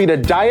 Santa Clarita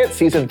Diet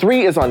Season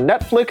 3 is on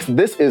Netflix.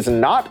 This is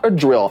not a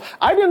drill.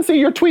 I didn't see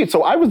your tweet,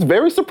 so I was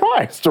very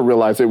surprised to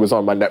realize it was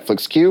on my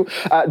Netflix queue.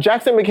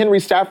 Jackson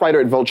McHenry, staff writer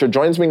at Vulture,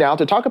 joins me now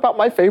to talk about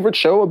my favorite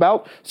show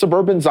about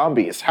suburban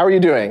zombies. How are you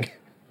doing?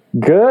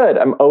 Good.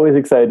 I'm always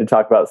excited to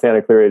talk about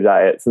Santa Clarita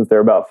Diet since there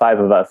are about 5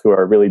 of us who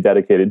are really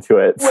dedicated to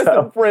it.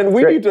 Listen, friend,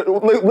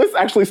 let's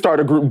actually start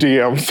a group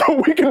DM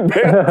so we can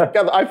band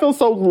together. I feel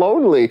so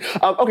lonely.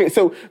 Okay,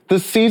 so the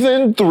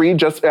season 3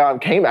 just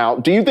came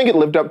out. Do you think it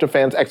lived up to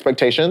fans'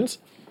 expectations?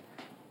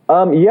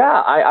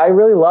 Yeah, I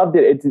really loved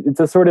it.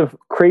 It's a sort of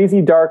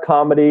crazy dark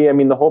comedy. I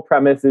mean, the whole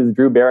premise is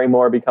Drew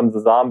Barrymore becomes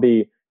a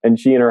zombie and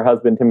she and her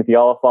husband, Timothy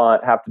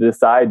Olyphant, have to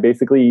decide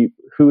basically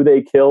who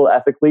they kill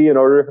ethically in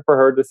order for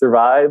her to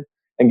survive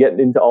and get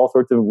into all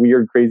sorts of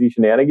weird, crazy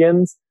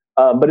shenanigans.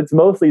 But it's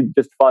mostly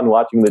just fun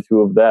watching the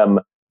two of them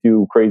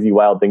do crazy,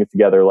 wild things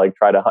together, like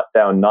try to hunt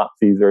down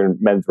Nazis or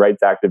men's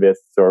rights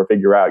activists or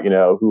figure out,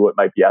 who it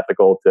might be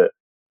ethical to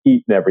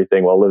eat and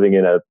everything while living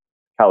in a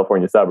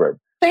California suburb.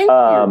 Thank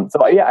you.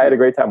 So yeah, I had a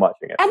great time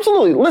watching it.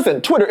 Absolutely.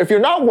 Listen, Twitter, if you're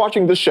not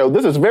watching this show,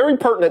 this is very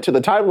pertinent to the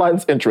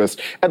timeline's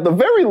interest. At the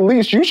very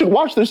least, you should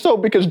watch this show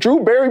because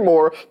Drew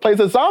Barrymore plays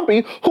a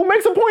zombie who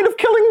makes a point of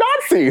killing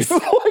Nazis.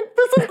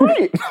 This is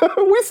great.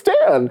 We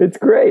stand. It's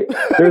great.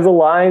 There's a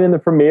line in the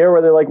premiere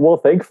where they're like, well,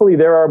 thankfully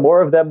there are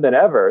more of them than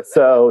ever.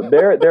 So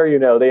they're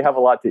they have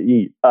a lot to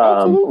eat.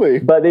 Absolutely.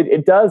 But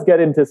it does get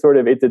into sort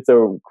of, it's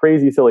a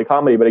crazy, silly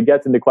comedy, but it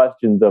gets into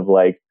questions of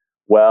like,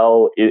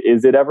 well,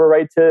 is it ever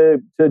right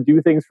to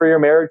do things for your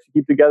marriage to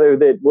keep together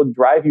that will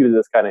drive you to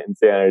this kind of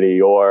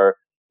insanity? Or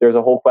there's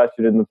a whole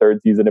question in the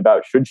 3rd season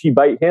about should she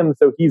bite him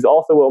so he's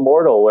also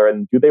immortal,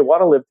 and do they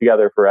want to live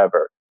together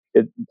forever?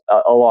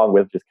 Along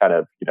with just kind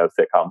of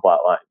sitcom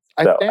plot lines.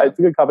 So it's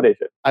a good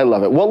combination. I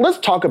love it. Well, let's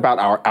talk about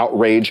our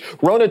outrage.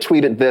 Rona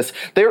tweeted this.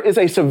 There is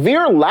a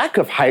severe lack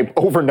of hype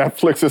over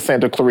Netflix's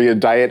Santa Clarita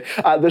Diet.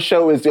 The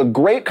show is a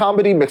great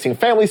comedy mixing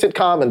family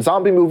sitcom and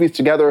zombie movies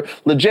together.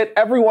 Legit,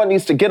 everyone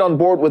needs to get on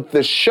board with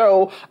this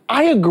show.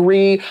 I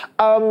agree.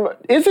 Why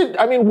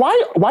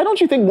don't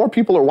you think more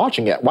people are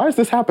watching it? Why is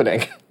this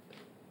happening?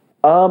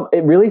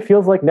 It really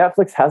feels like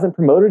Netflix hasn't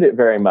promoted it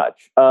very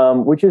much,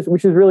 which is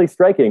really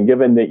striking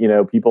given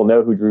that, people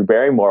know who Drew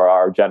Barrymore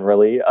are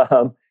generally.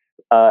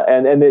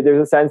 And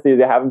there's a sense that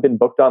they haven't been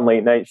booked on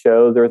late night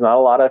shows. There's not a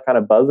lot of kind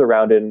of buzz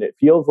around it. And it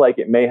feels like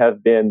it may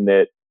have been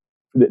that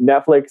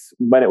Netflix,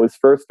 when it was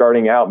first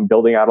starting out and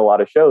building out a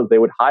lot of shows, they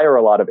would hire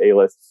a lot of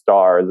A-list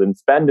stars and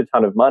spend a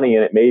ton of money.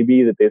 And it may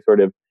be that they sort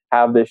of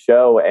have this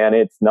show and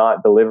it's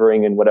not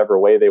delivering in whatever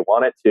way they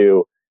want it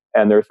to.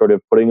 And they're sort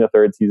of putting a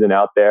 3rd season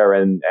out there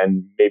and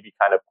maybe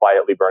kind of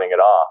quietly burning it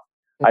off.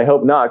 I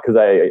hope not, because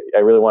I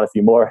really want to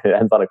see more. It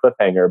ends on a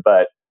cliffhanger,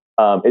 but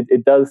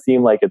it does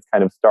seem like it's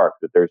kind of stark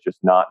that there's just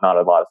not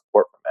a lot of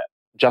support from it.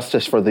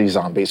 Justice for these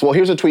zombies. Well,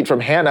 here's a tweet from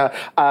Hannah.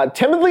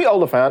 Timothy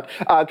Olyphant,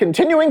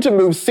 continuing to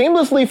move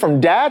seamlessly from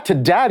dad to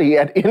daddy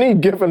at any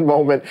given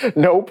moment.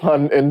 No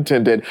pun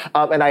intended.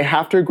 And I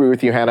have to agree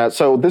with you, Hannah.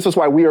 So this is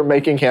why we are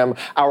making him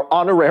our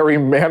honorary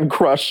man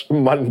crush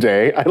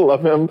Monday. I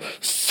love him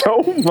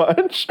so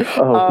much.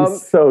 Oh,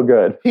 he's so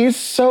good. He's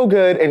so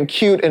good and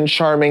cute and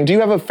charming. Do you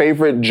have a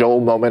favorite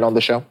Joel moment on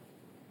the show?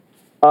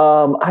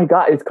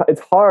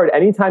 It's hard.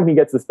 Anytime he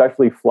gets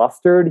especially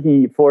flustered,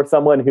 for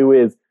someone who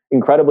is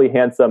incredibly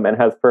handsome and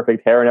has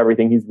perfect hair and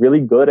everything, he's really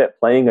good at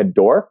playing a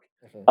dork,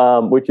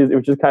 which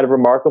is kind of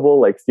remarkable,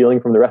 like stealing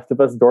from the rest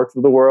of us dorks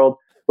of the world.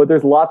 But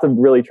there's lots of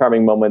really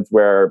charming moments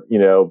where,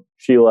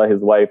 Sheila,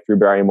 his wife, Drew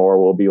Barrymore,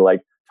 will be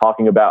like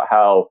talking about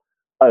how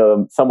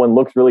someone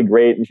looks really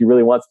great and she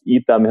really wants to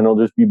eat them, and he'll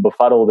just be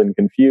befuddled and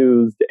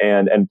confused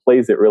and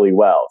plays it really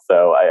well.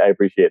 So I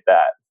appreciate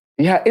that.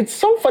 Yeah, it's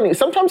so funny.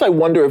 Sometimes I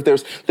wonder if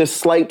there's this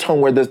slight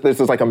tone where this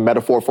is like a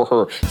metaphor for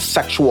her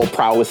sexual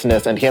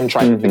prowessness and him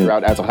trying to figure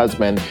out as a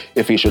husband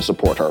if he should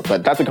support her.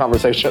 But that's a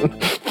conversation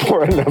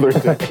for another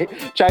day.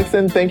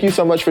 Jackson, thank you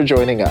so much for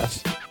joining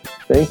us.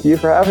 Thank you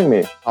for having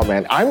me. Oh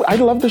man, I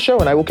love the show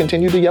and I will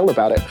continue to yell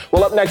about it.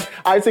 Well, up next,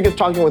 Isaac is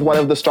talking with one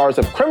of the stars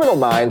of Criminal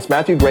Minds,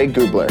 Matthew Gray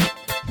Gubler.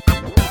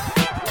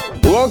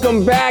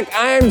 Welcome back.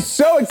 I am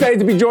so excited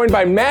to be joined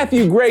by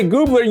Matthew Gray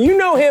Gubler. You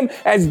know him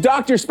as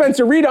Dr.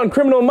 Spencer Reed on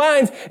Criminal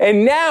Minds,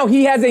 and now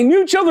he has a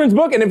new children's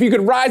book, and if you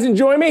could rise and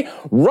join me,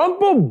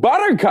 Rumple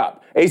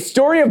Buttercup, a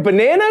story of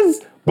bananas,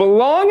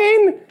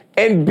 belonging,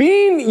 and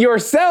being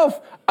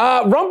yourself.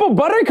 Rumple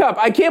Buttercup,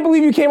 I can't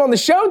believe you came on the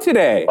show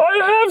today.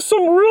 I have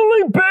some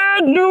really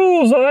bad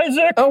news,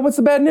 Isaac. Oh, what's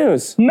the bad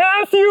news?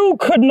 Matthew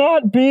could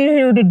not be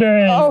here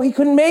today. Oh, he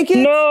couldn't make it?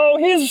 No,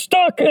 he's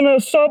stuck in a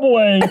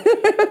subway.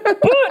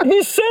 But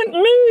he sent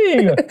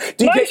me.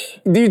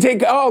 Do you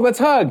take, oh, let's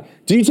hug.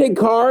 Do you take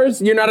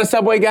cars? You're not a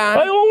subway guy?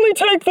 I only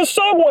take the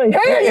subway.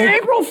 Hey,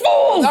 April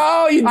Fools!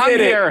 Oh, you did I'm it.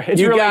 here.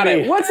 It's you really got me.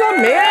 it. What's up,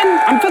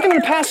 man? I'm thinking I'm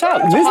gonna pass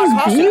out. This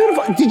is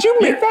beautiful. Did you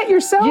make that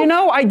yourself? You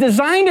know, I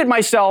designed it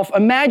myself. A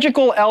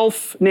magical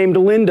elf named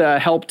Linda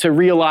helped to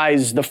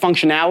realize the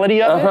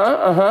functionality of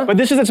it. But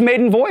this is its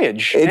maiden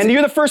voyage, and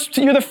you're the first.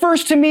 You're the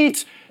first to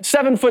meet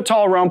 7-foot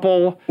tall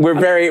Rumple. We're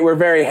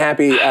very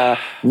happy.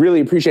 Really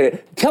appreciate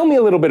it. Tell me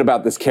a little bit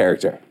about this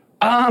character.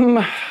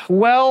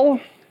 Well,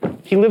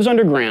 he lives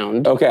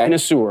underground in a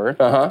sewer.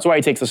 That's why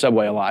he takes the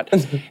subway a lot.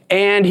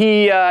 And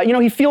he,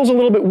 he feels a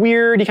little bit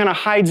weird. He kind of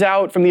hides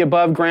out from the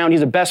above ground.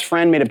 He's a best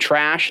friend made of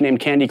trash named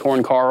Candy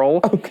Corn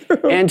Carl.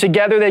 And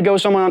together they go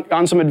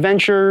on some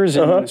adventures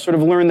and sort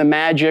of learn the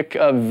magic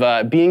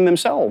of being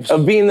themselves.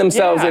 Of being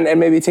themselves and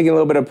maybe taking a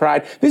little bit of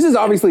pride. This is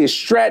obviously a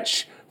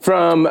stretch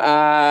from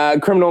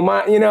Criminal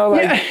Minds,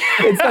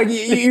 it's like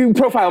you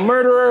profile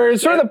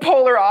murderers. Sort of the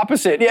polar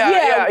opposite.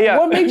 Yeah.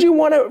 What made you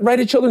want to write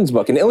a children's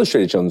book, an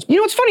illustrated children's book? You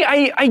know, it's funny,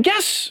 I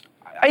guess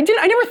I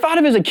never thought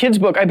of it as a kid's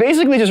book. I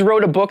basically just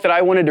wrote a book that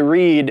I wanted to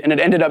read, and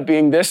it ended up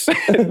being this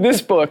this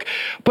book.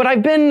 But I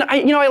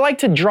like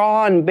to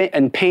draw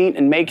and paint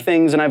and make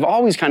things, and I've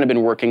always kind of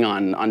been working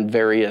on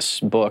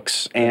various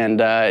books, and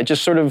it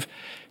just sort of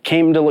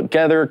came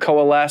together,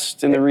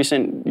 coalesced in the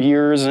recent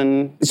years,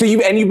 and so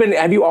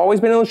have you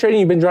always been illustrating?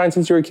 You've been drawing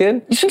since you were a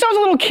kid? Since I was a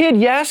little kid,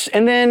 yes,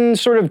 and then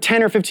sort of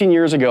 10 or 15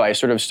 years ago, I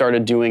sort of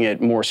started doing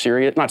it more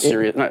serious. Not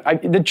serious.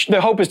 The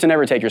hope is to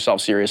never take yourself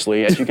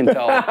seriously, as you can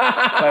tell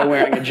by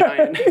wearing a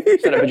giant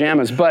set of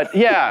pajamas. But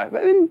yeah, I've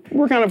been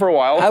working on it for a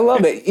while. I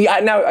love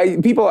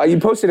it. People, you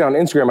posted it on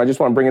Instagram. I just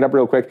want to bring it up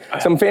real quick.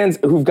 Some fans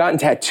who've gotten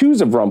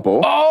tattoos of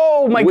Rumple.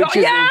 Oh my God! Which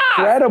is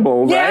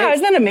incredible, right? Yeah,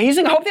 isn't that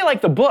amazing? I hope they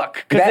like the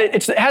book because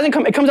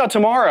it comes out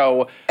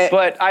tomorrow,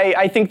 but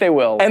I think they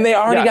will. And they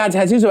already got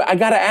tattoos. So I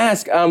gotta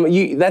ask,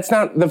 that's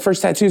not the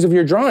first tattoos of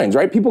your drawings,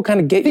 right? People kind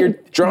of get your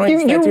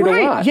drawings tattooed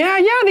a lot. Yeah,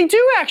 they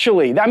do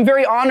actually. I'm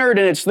very honored,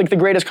 and it's like the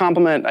greatest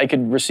compliment I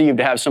could receive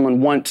to have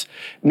someone want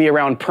me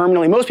around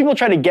permanently. Most people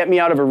try to get me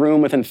out of a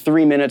room within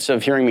 3 minutes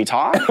of hearing me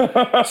talk. So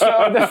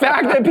the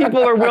fact that people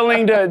are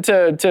willing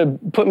to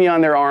put me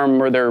on their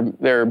arm or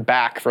their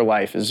back for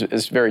life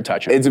is very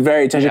touching. It's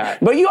very touching. Yeah.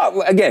 But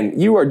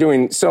you are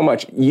doing so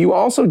much. You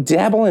also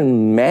dabble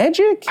in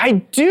magic? I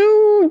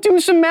do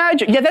some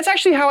magic. Yeah, that's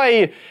actually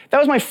that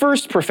was my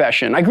first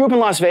profession. I grew up in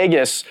Las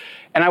Vegas,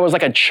 and I was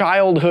like a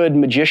childhood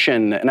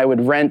magician, and I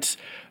would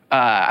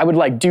I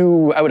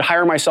would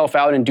hire myself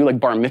out and do like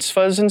bar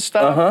mitzvahs and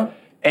stuff.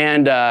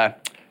 And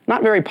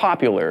not very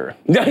popular.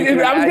 I was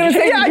going to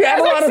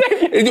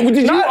say,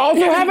 did you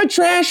also have a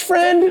trash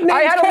friend?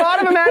 I had a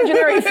lot of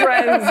imaginary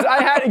friends.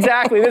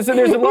 Exactly. There's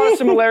a lot of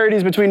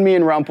similarities between me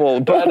and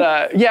Rumple.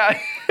 But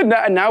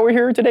now we're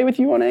here today with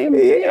you on AM.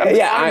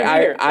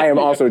 I am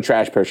also a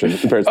trash person.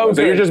 Oh,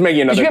 so you're just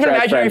making another trash friend. Did you have an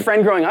imaginary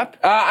friend growing up?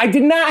 I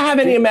did not have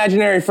any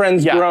imaginary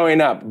friends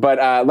growing up.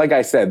 But like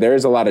I said, there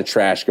is a lot of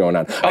trash going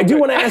on. I do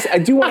want to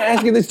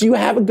ask you this. Do you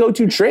have a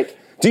go-to trick?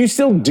 Do you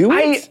still do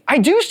it? I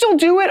do still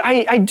do it.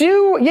 I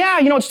do. Yeah,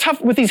 it's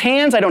tough with these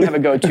hands. I don't have a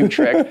go-to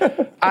trick.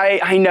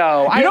 I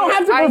know. You don't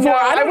have to perform.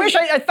 I wish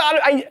I thought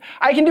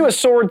I can do a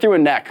sword through a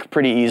neck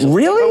pretty easily.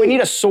 Really? But we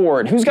need a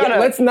sword. Who's got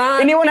Let's not.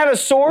 Anyone have a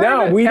sword?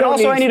 No, we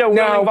don't. I need a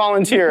willing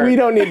volunteer. We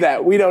don't need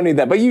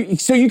that. But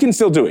you can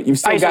still do it. You've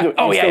still got it.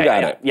 Oh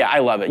yeah. Yeah, I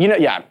love it.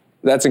 Yeah.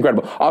 That's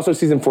incredible. Also,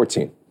 season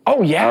 14.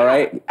 Oh yeah. All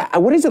right.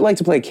 What is it like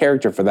to play a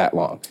character for that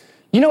long?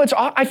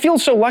 I feel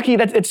so lucky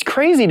that it's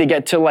crazy to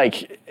get to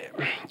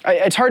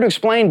it's hard to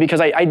explain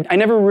because I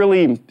never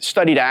really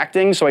studied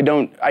acting, so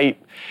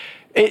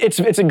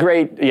it's a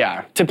great,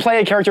 to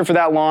play a character for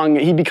that long,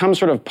 he becomes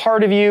sort of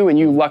part of you, and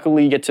you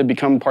luckily get to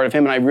become part of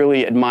him, and I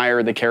really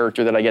admire the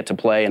character that I get to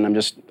play, and I'm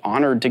just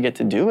honored to get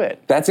to do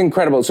it. That's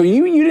incredible. So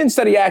you didn't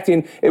study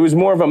acting, it was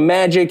more of a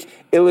magic,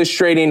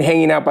 illustrating,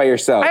 hanging out by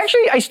yourself.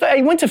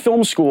 I went to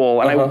film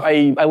school, and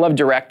I love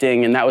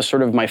directing, and that was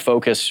sort of my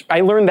focus.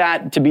 I learned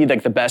that to be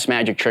like the best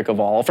magic trick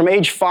of all. From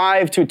age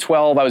 5 to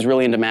 12, I was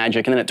really into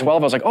magic, and then at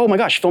 12, I was like, oh my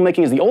gosh,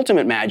 filmmaking is the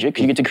ultimate magic.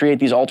 You get to create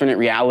these alternate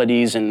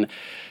realities and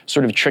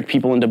sort of trick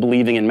people into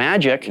believing in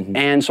magic.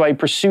 And so I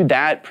pursued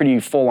that pretty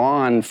full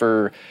on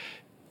for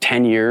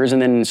 10 years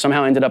and then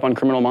somehow ended up on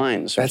Criminal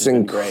Minds. That's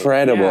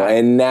incredible. Yeah.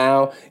 And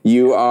now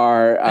you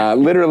are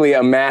literally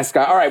a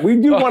mascot. All right, we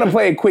do want to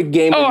play a quick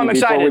game with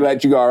you before we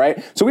let you go, all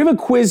right? So we have a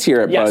quiz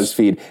here at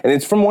BuzzFeed, and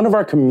it's from one of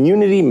our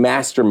community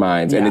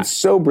masterminds, and it's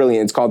so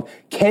brilliant. It's called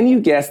Can You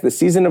Guess the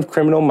Season of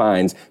Criminal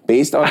Minds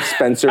based on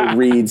Spencer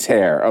Reed's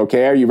hair.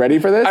 Okay, are you ready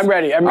for this? I'm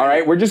ready. All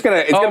right, we're just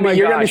going to,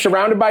 you're going to be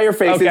surrounded by your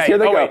faces. Okay. Here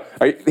they go.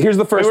 Right, here's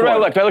the first one. Where do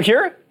I look? Do I look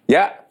here?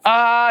 Yeah.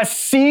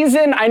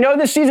 Season, I know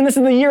this season, this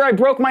is the year I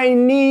broke my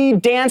knee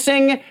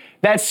dancing.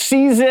 That's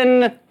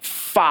season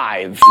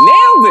 5. Nailed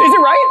it. Is it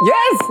right?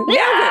 Yes.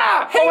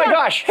 Yeah. Hang Oh my on.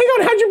 gosh. Hang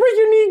on. How'd you break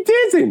your knee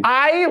dancing?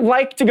 I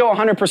like to go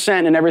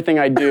 100% in everything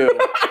I do.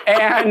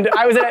 And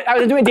I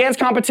was doing a dance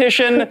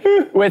competition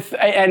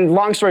and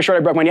long story short,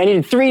 I broke my knee. I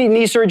needed 3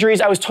 knee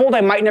surgeries. I was told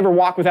I might never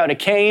walk without a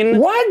cane.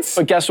 What?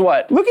 But guess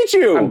what? Look at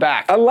you. I'm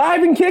back.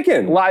 Alive and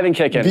kicking. Live and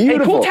kicking. Beautiful.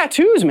 Hey, cool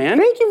tattoos, man.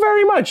 Thank you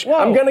very much. Whoa.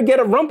 I'm gonna get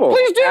a rumple.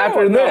 Please do.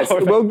 After No. this.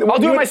 I'll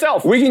do it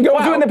myself. We can go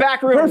We'll do it in the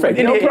back room. Perfect.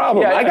 No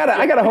problem. Yeah. I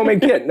got a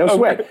homemade kit. No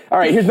sweat. All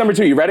right, here's number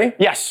 2. You ready?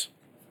 Yes.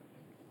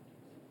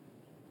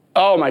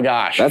 Oh my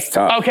gosh. That's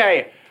tough.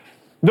 Okay.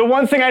 The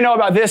one thing I know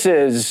about this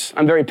is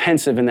I'm very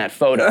pensive in that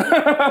photo.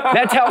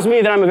 That tells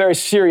me that I'm a very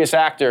serious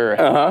actor,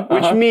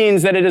 which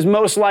means that it is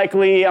most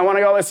likely I want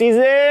to go with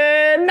season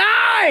 9.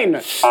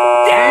 Dang!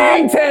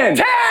 Season 10.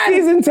 10.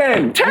 Season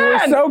 10. 10. You were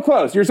so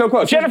close. You're so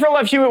close. Jennifer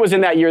Love Hewitt was in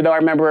that year, though, I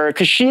remember,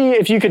 because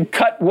if you could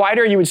cut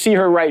wider, you would see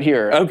her right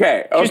here.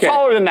 Okay. She's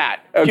taller than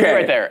that. Okay. She's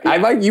right there. I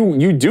like you.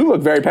 You do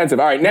look very pensive.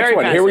 All right, next Very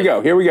one.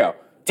 pensive. Here we go.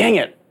 Dang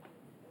it.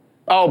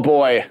 Oh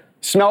boy.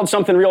 Smelled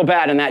something real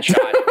bad in that shot.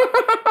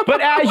 But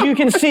as you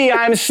can see,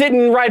 I'm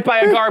sitting right by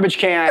a garbage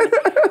can.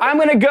 I'm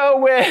gonna go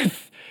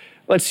with,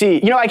 let's see.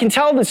 You know, I can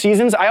tell the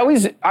seasons. I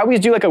always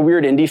do like a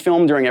weird indie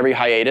film during every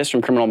hiatus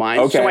from Criminal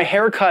Minds. Okay. So my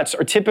haircuts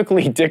are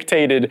typically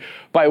dictated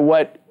by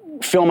what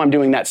film I'm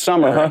doing that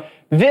summer.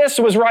 This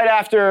was right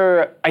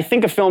after, I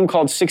think, a film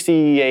called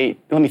 68.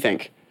 Let me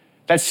think.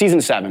 That's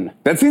season 7.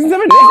 That's season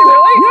 7. Is it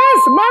really?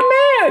 Yes,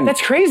 my man.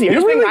 That's crazy. Are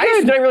you being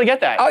nice? Did I really get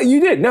that? You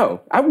did.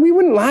 No, we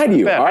wouldn't lie to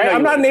you. Bet. All right, I know I'm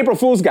you not an would. April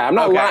Fool's guy. I'm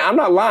not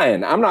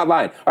lying. I'm not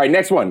lying. All right,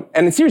 next one.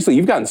 And seriously,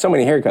 you've gotten so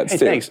many haircuts Hey,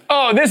 too. thanks.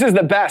 Oh, this is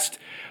the best.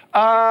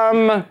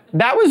 That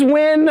was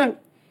when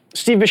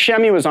Steve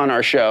Buscemi was on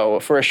our show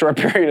for a short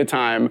period of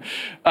time.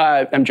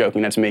 I'm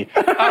joking, that's me.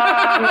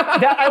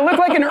 I look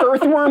like an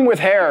earthworm with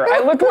hair. I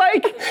look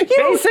like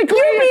basically.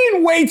 You're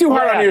being way too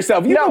hard on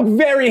yourself. You look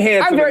very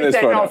handsome in this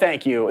photo. No,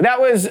 thank you. That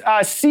was,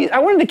 I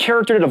wanted the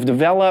character to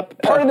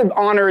develop. Part of the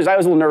honors, I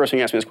was a little nervous when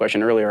you asked me this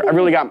question earlier. I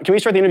really got, can we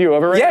start the interview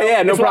over right now?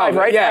 Yeah, no It's live, problem.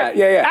 right?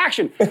 Yeah.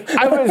 Action.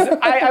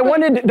 I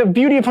wanted, the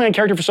beauty of playing a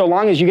character for so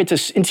long is you get to,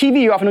 in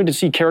TV you often get to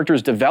see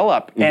characters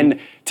develop and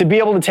to be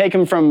able to take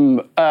them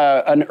from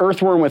an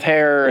earthworm with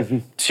hair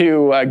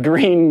to a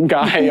green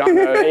guy on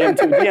the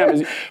AM2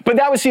 PM. But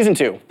that was season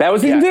 2. That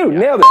was season 2. Yeah.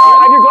 Nailed it. I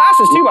have your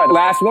glasses too, by the way.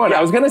 Last one. Yeah.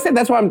 I was gonna say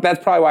that's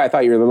probably why I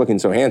thought you were looking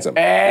so handsome.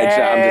 Hey,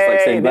 I'm just like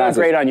saying they look glasses.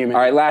 great on you, man.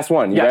 All right, last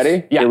one. You Yes.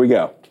 ready? Yeah. Here we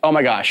go. Oh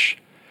my gosh.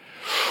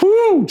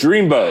 Whew,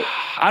 Dreamboat.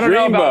 I don't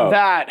know about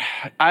that.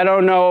 I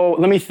don't know.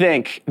 Let me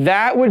think.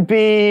 That would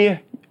be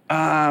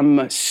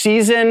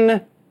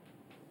season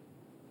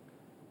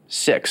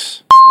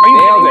 6. Are you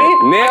Nailed kidding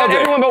it. me? Nailed I got it.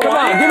 everyone but Come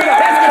one. on, give it up.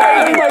 That's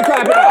crazy. Everybody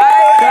clap it up.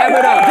 Clap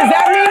it up. Does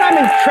that mean I'm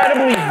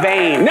incredibly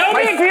vain? No,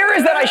 My fear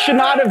is that I should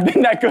not have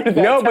been that good at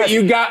that. No, but test.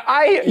 you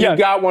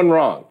got one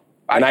wrong.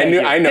 And I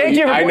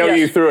know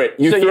you threw it.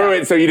 You threw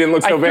it so you didn't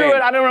look so vain. I threw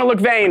it. I don't want to look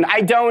vain. I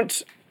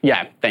don't.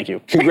 Yeah, thank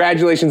you.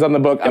 Congratulations on the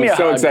book. I'm me a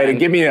so hug, excited. man.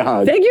 Give me a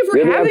hug. Thank you for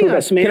having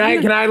us, man.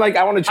 Can I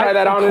I want to try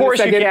that on in a second. Of course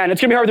you can.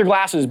 It's going to be hard with your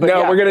glasses, but No,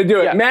 yeah. we're going to do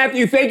it. Yeah.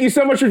 Matthew, thank you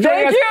so much for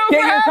joining Thank us. you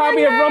Get for your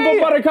copy of having Rumble me.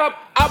 Buttercup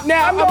up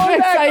now. I'm Up going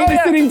next, back. Saeed Oh, is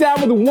yeah. sitting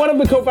down with one of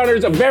the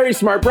co-founders of Very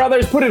Smart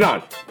Brothers. Put it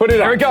on. Put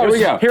it on. Here it goes. Here we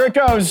go. Here it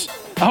goes.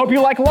 I hope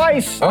you like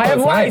lice. I have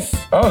lice.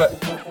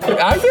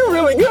 I feel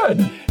really good.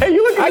 Hey,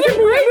 you look I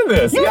can breathe in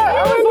this.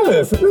 Yeah, I'm into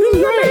this. This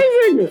is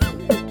great.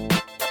 amazing.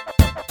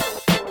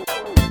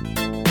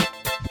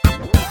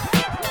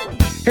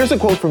 Here's a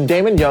quote from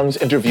Damon Young's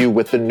interview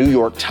with the New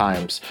York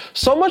Times.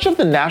 So much of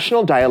the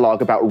national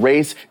dialogue about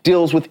race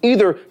deals with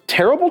either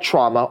terrible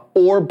trauma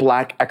or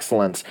Black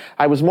excellence.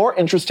 I was more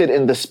interested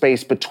in the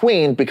space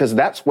between because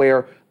that's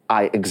where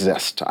I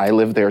exist. I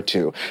live there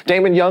too.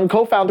 Damon Young,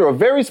 co-founder of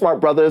Very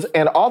Smart Brothers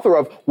and author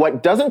of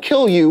What Doesn't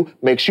Kill You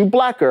Makes You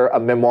Blacker, a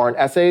memoir and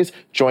essays,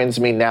 joins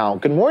me now.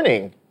 Good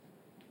morning.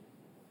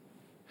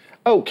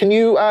 Oh, can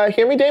you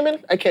hear me,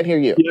 Damon? I can't hear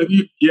you.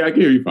 Yeah, I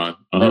can hear you fine.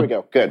 There we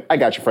go. Good. I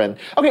got you, friend.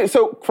 Okay,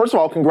 so first of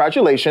all,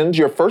 congratulations.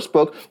 Your first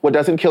book, What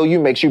Doesn't Kill You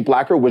Makes You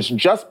Blacker, was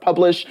just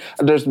published.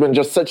 There's been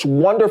just such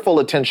wonderful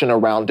attention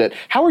around it.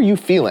 How are you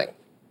feeling?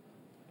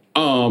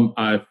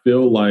 I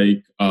feel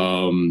like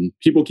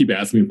people keep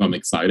asking me if I'm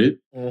excited,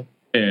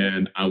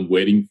 and I'm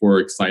waiting for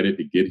excited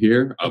to get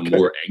here. I'm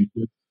more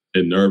anxious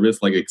and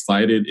nervous. Like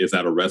excited is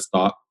at a rest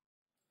stop,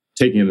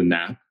 taking a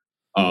nap.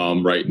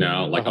 Right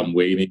now, like I'm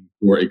waiting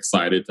for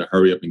excited to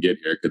hurry up and get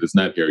here because it's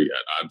not here yet.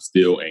 I'm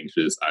still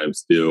anxious. I'm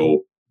still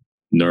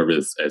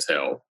nervous as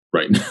hell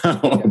right now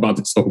about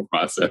this whole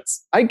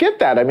process. I get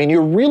that. I mean,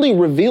 you're really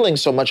revealing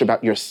so much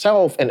about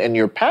yourself and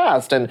your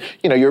past, and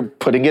you're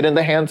putting it in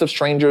the hands of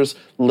strangers,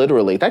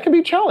 literally. That can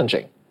be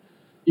challenging.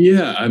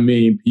 Yeah, I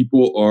mean,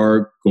 people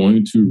are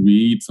going to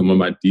read some of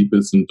my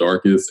deepest and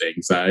darkest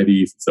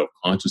anxieties,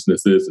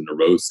 self-consciousnesses, and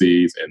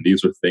neuroses, and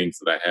these are things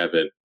that I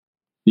haven't.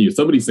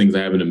 Some of these things I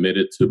haven't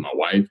admitted to my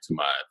wife, to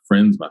my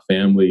friends, my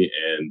family.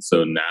 And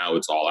so now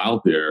it's all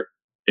out there.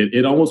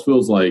 It almost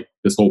feels like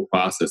this whole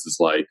process is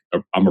like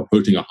I'm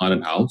approaching a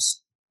haunted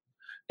house.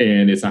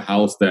 And it's a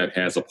house that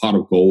has a pot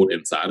of gold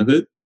inside of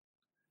it.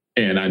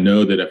 And I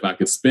know that if I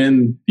could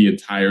spend the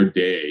entire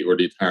day or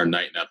the entire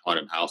night in that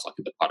haunted house, I'll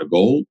get the pot of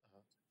gold,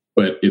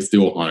 but it's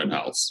still a haunted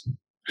house.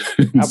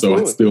 So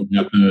I still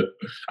have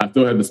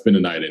to spend a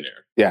night in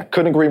there. Yeah,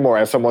 couldn't agree more.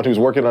 As someone who's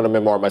working on a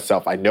memoir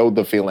myself, I know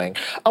the feeling.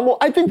 Well,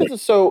 I think this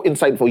is so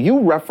insightful.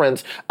 You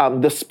reference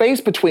the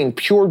space between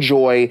pure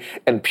joy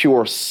and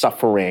pure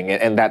suffering,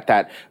 and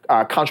that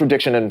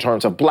contradiction in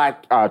terms of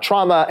Black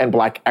trauma and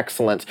Black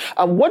excellence.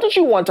 What did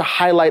you want to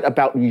highlight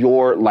about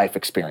your life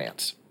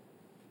experience?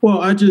 Well,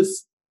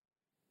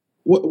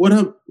 what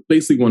I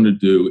basically want to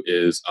do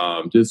is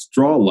just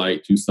draw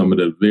light to some of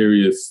the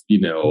various,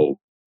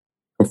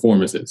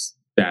 performances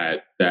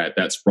that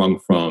sprung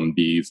from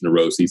these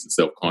neuroses and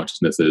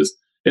self-consciousnesses.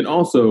 And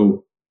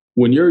also,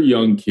 when you're a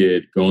young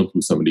kid going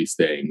through some of these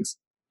things,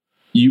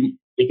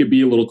 it could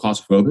be a little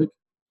claustrophobic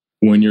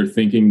when you're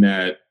thinking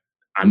that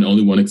I'm the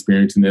only one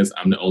experiencing this,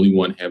 I'm the only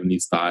one having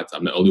these thoughts,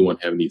 I'm the only one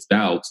having these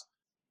doubts.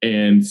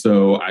 And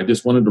so I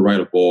just wanted to write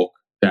a book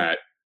that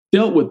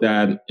dealt with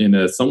that in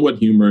a somewhat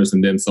humorous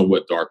and then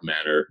somewhat dark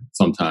manner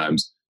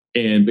sometimes,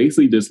 and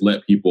basically just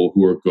let people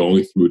who are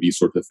going through these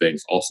sorts of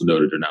things also know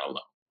that they're not alone.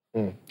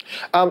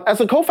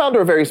 As a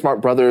co-founder of Very Smart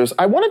Brothers,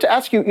 I wanted to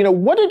ask you,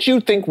 what did you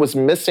think was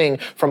missing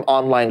from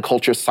online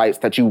culture sites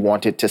that you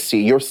wanted to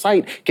see? Your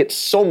site gets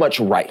so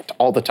much right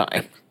all the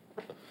time.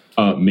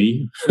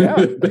 Me?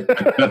 Yeah.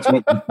 That's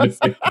what was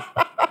missing.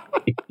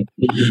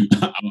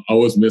 I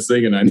was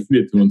missing and I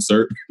needed to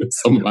insert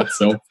some of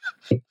myself.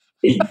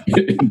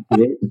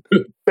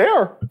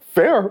 Fair.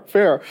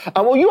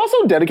 Well, you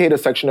also dedicate a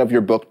section of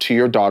your book to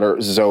your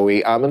daughter,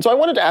 Zoe. And so I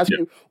wanted to ask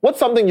you, what's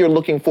something you're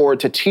looking forward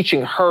to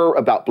teaching her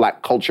about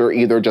Black culture,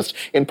 either just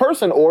in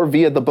person or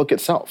via the book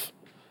itself?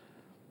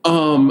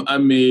 I'm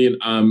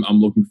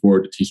looking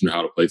forward to teaching her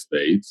how to play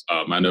spades.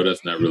 I know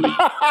that's not really,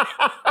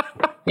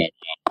 but,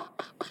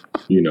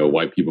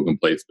 white people can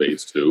play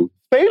spades too.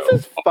 Spades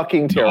is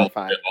fucking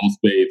terrifying.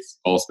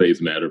 All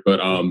spades matter. But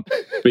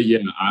yeah,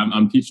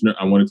 I'm teaching her.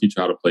 I want to teach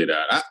her how to play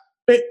that.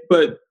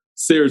 But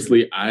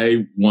seriously,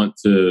 I want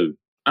to,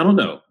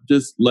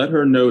 just let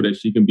her know that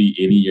she can be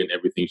any and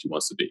everything she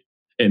wants to be.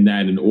 And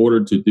that in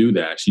order to do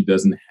that, she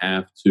doesn't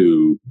have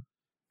to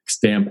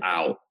stamp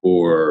out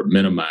or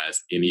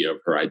minimize any of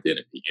her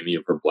identity, any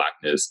of her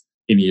Blackness,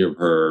 any of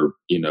her,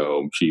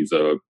 she's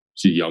a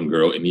young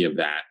girl, any of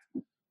that.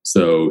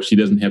 So she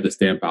doesn't have to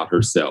stamp out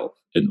herself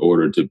in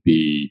order to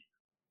reach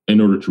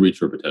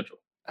her potential.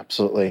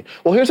 Absolutely.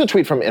 Well, here's a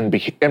tweet from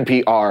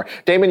NPR.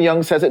 Damon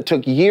Young says it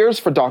took years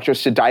for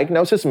doctors to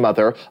diagnose his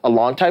mother, a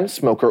longtime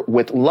smoker,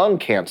 with lung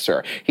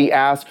cancer. He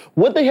asked,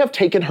 would they have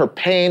taken her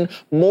pain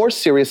more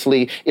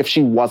seriously if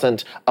she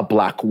wasn't a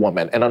Black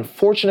woman? And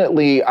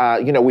unfortunately,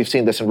 we've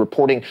seen this in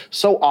reporting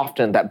so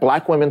often that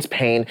Black women's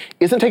pain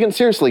isn't taken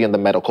seriously in the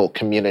medical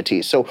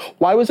community. So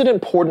why was it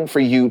important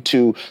for you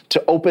to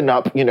open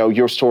up,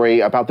 your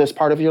story about this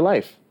part of your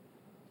life?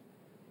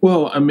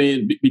 Well,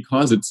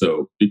 because it is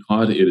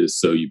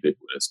so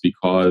ubiquitous,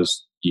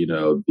 because, the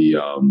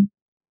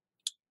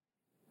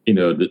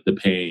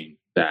pain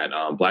that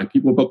Black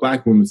people, but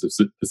Black women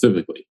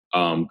specifically,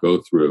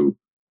 go through,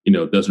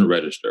 doesn't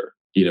register,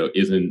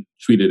 isn't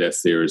treated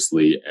as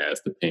seriously as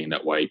the pain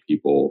that white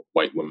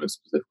women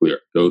specifically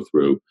go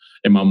through.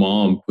 And my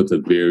mom puts a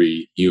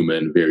very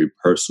human, very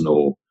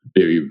personal,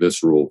 very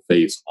visceral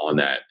face on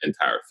that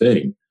entire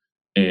thing.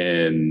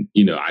 And,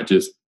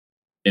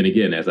 and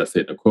again, as I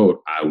said in the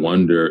quote, I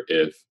wonder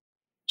if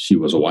she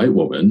was a white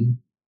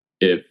woman,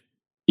 if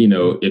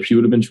she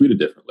would have been treated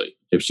differently,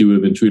 if she would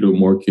have been treated with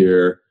more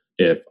care,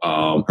 if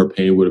her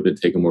pain would have been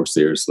taken more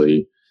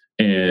seriously.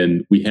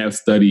 And we have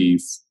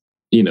studies,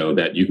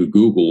 that you could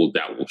Google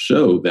that will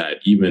show that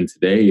even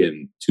today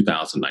in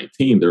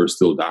 2019, there are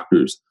still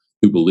doctors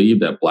who believe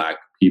that Black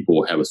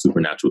people have a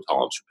supernatural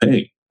tolerance for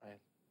pain. Right.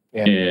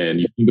 Yeah. And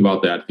you think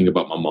about that, think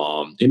about my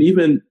mom, and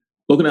even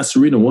looking at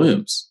Serena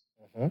Williams,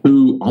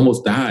 who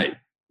almost died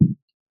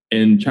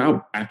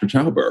after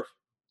childbirth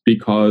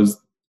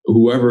because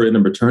whoever in the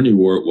maternity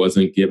ward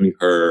wasn't taking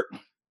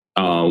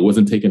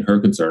her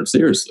concern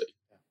seriously.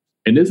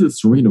 And this is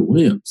Serena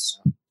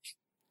Williams.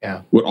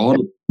 Yeah. With all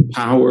the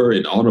power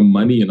and all the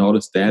money and all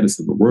the status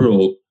in the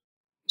world.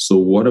 So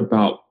what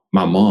about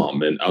my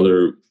mom and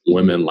other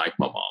women like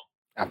my mom?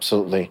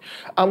 Absolutely.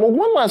 Well,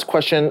 one last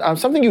question.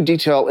 Something you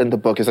detail in the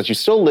book is that you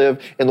still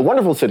live in the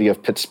wonderful city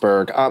of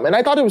Pittsburgh. And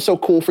I thought it was so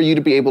cool for you to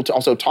be able to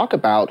also talk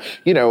about,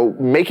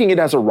 making it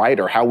as a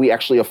writer, how we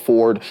actually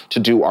afford to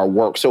do our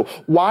work. So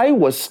why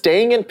was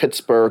staying in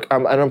Pittsburgh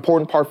an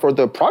important part for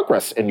the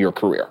progress in your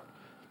career?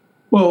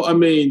 Well,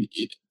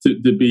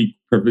 to be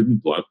perfectly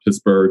blunt,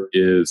 Pittsburgh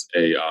is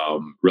a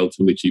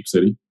relatively cheap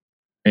city.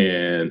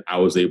 And I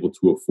was able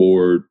to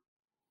afford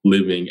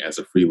living as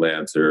a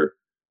freelancer,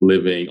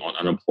 living on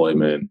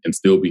unemployment, and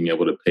still being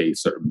able to pay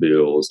certain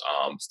bills,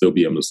 still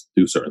be able to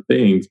do certain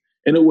things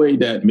in a way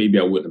that maybe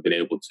I wouldn't have been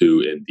able to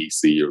in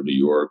DC or New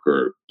York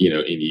or,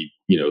 any,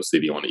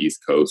 city on the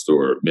East Coast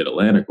or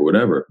Mid-Atlantic or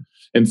whatever.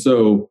 And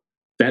so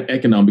that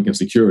economic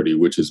insecurity,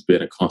 which has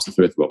been a constant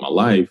thread throughout my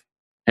life,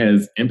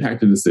 has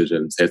impacted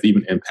decisions, has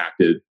even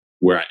impacted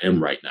where I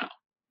am right now.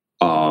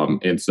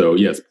 And so,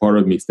 yes, part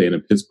of me staying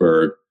in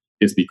Pittsburgh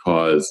is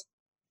because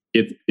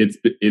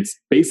it's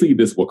basically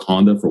this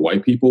Wakanda for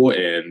white people,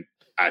 and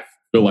I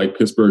feel like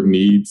Pittsburgh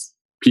needs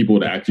people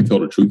to actually tell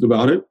the truth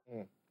about it.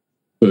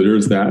 So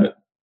there's that.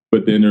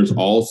 But then there's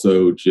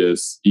also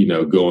just,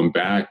 going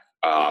back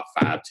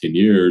 5-10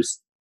 years,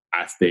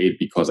 I stayed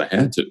because I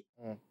had to.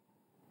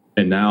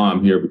 And now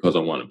I'm here because I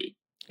want to be.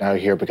 Now you're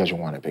here because you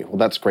want to be. Well,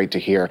 that's great to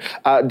hear.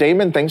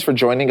 Damon, thanks for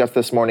joining us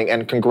this morning,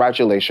 and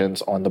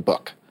congratulations on the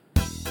book.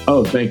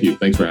 Oh, thank you.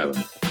 Thanks for having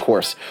me. Of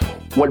course.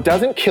 What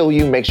Doesn't Kill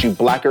You Makes You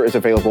Blacker is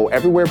available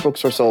everywhere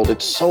books are sold.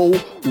 It's so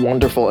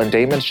wonderful, and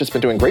Damon's just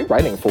been doing great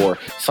writing for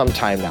some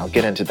time now.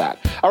 Get into that.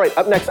 All right,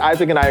 up next,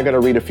 Isaac and I are going to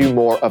read a few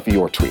more of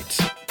your tweets.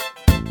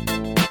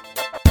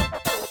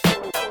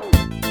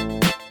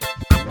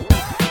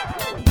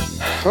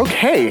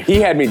 Okay.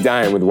 He had me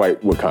dying with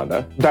White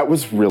Wakanda. That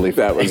was really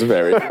funny. That was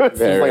very,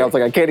 very. I was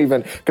like, I can't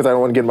even, because I don't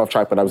want to get him off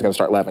track, but I was going to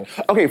start laughing.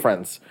 Okay,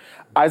 friends.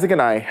 Isaac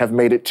and I have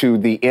made it to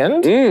the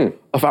end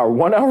of our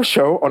 1-hour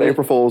show on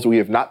April Fools. We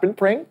have not been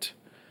pranked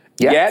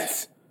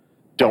yet.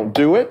 Don't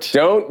do it.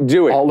 Don't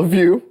do it. All of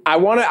you. I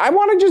want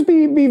to just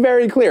be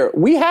very clear.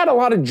 We had a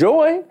lot of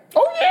joy.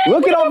 Oh, yeah.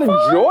 Look at all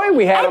the joy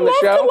we had on the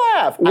show.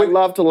 I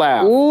love to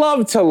laugh.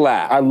 Love to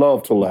laugh. I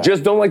love to laugh.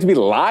 Just don't like to be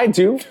lied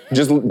to.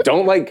 Just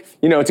don't like,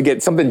 to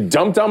get something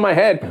dumped on my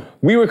head.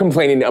 We were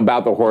complaining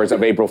about the horrors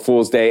of April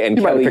Fool's Day, and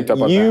Kelly,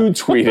 you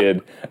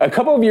tweeted a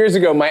couple of years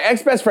ago, my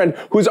ex-best friend,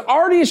 who's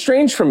already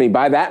estranged from me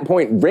by that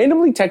point,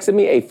 randomly texted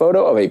me a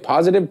photo of a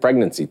positive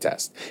pregnancy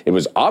test. It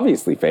was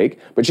obviously fake,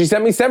 but she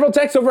sent me several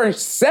texts over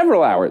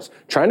several hours,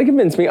 trying to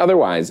convince me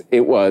otherwise.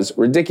 It was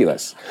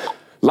ridiculous.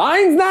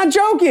 Line's not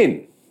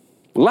joking.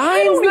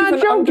 Line's not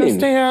joking.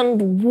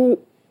 Understand what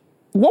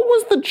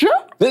was the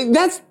joke?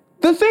 That's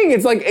the thing.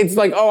 It's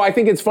like, oh, I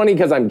think it's funny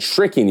because I'm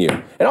tricking you.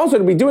 And also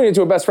to be doing it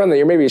to a best friend that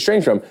you're maybe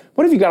estranged from.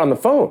 What if you got on the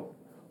phone?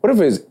 What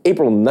if it was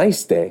April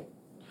Nice Day?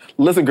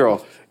 Listen,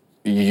 girl.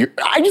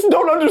 I just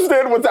don't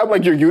understand what's happening.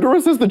 Like, your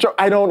uterus is the joke.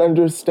 I don't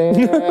understand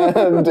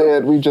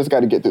it. We just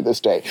got to get through this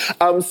day.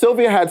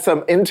 Sylvia had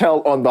some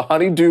intel on the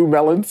honeydew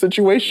melon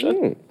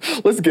situation.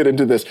 Let's get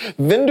into this.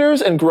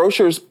 Vendors and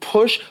grocers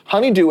push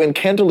honeydew and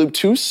cantaloupe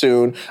too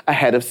soon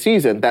ahead of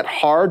season. That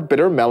hard,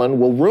 bitter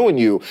melon will ruin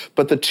you.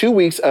 But the 2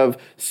 weeks of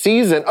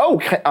season,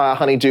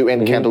 honeydew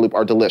and cantaloupe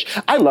are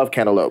delish. I love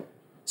cantaloupe.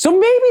 So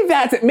maybe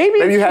that's it. Maybe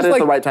you had it at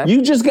the right time.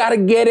 You just got to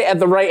get it at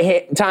the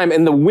right time,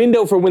 and the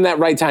window for when that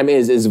right time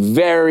is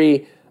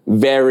very,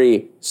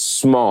 very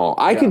small.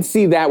 I could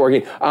see that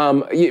working.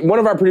 One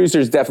of our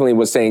producers definitely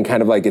was saying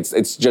kind of like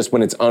it's just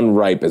when it's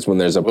unripe is when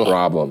there's a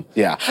problem.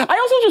 Yeah. I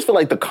also just feel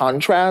like the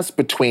contrast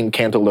between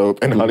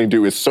cantaloupe and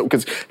honeydew is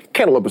because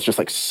cantaloupe is just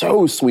like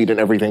so sweet and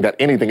everything that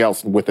anything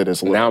else with it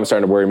is. Now I'm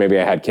starting to worry maybe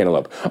I had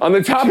cantaloupe. On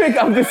the topic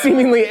of the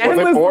seemingly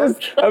endless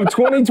list of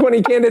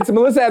 2020 candidates,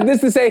 Melissa had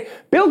this to say: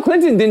 Bill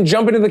Clinton didn't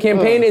jump into the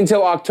campaign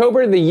until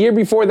October, the year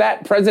before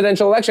that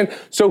presidential election.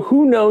 So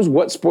who knows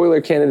what spoiler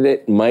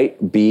candidate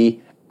might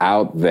be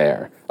out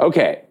there.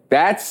 Okay,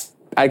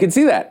 I could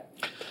see that.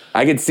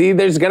 I could see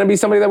there's gonna be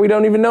somebody that we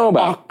don't even know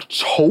about.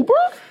 October?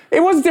 It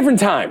was a different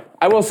time.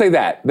 I will say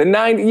that. The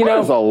 9, That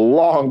was a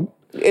long.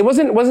 It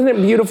wasn't it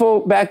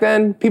beautiful back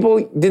then? People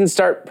didn't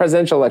start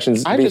presidential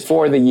elections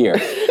before the year.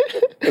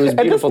 It was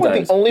beautiful At this point,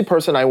 times. the only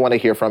person I want to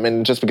hear from,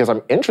 and just because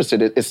I'm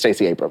interested, is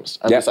Stacey Abrams.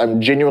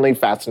 I'm genuinely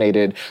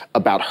fascinated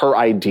about her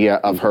idea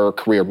of her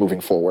career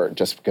moving forward,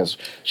 just because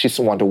she's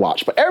someone to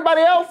watch. But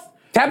everybody else,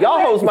 y'all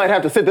hoes might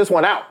have to sit this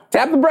one out.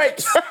 Tap the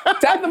brakes.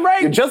 Tap the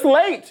brakes. You're just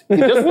late.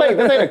 You're just late.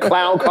 This ain't a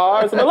clown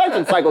car. It's an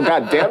election cycle,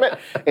 God damn it.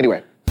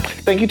 Anyway,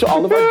 thank you to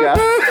all of our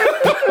guests.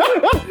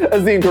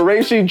 Azim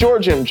Qureshi,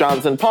 George M.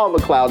 Johnson, Paul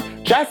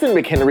McLeod, Jackson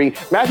McHenry,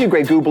 Matthew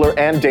Gray Gubler,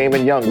 and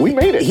Damon Young. We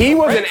made it. He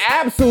was an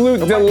absolute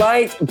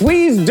delight.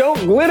 Please don't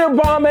glitter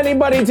bomb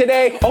anybody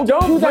today.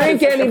 Don't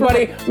prank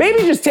anybody.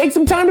 Maybe just take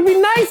some time to be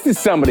nice to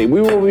somebody.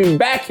 We will be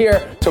back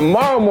here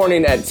tomorrow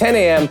morning at 10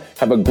 a.m.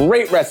 Have a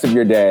great rest of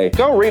your day.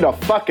 Go read a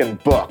fucking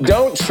book.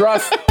 Don't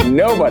trust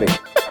nobody.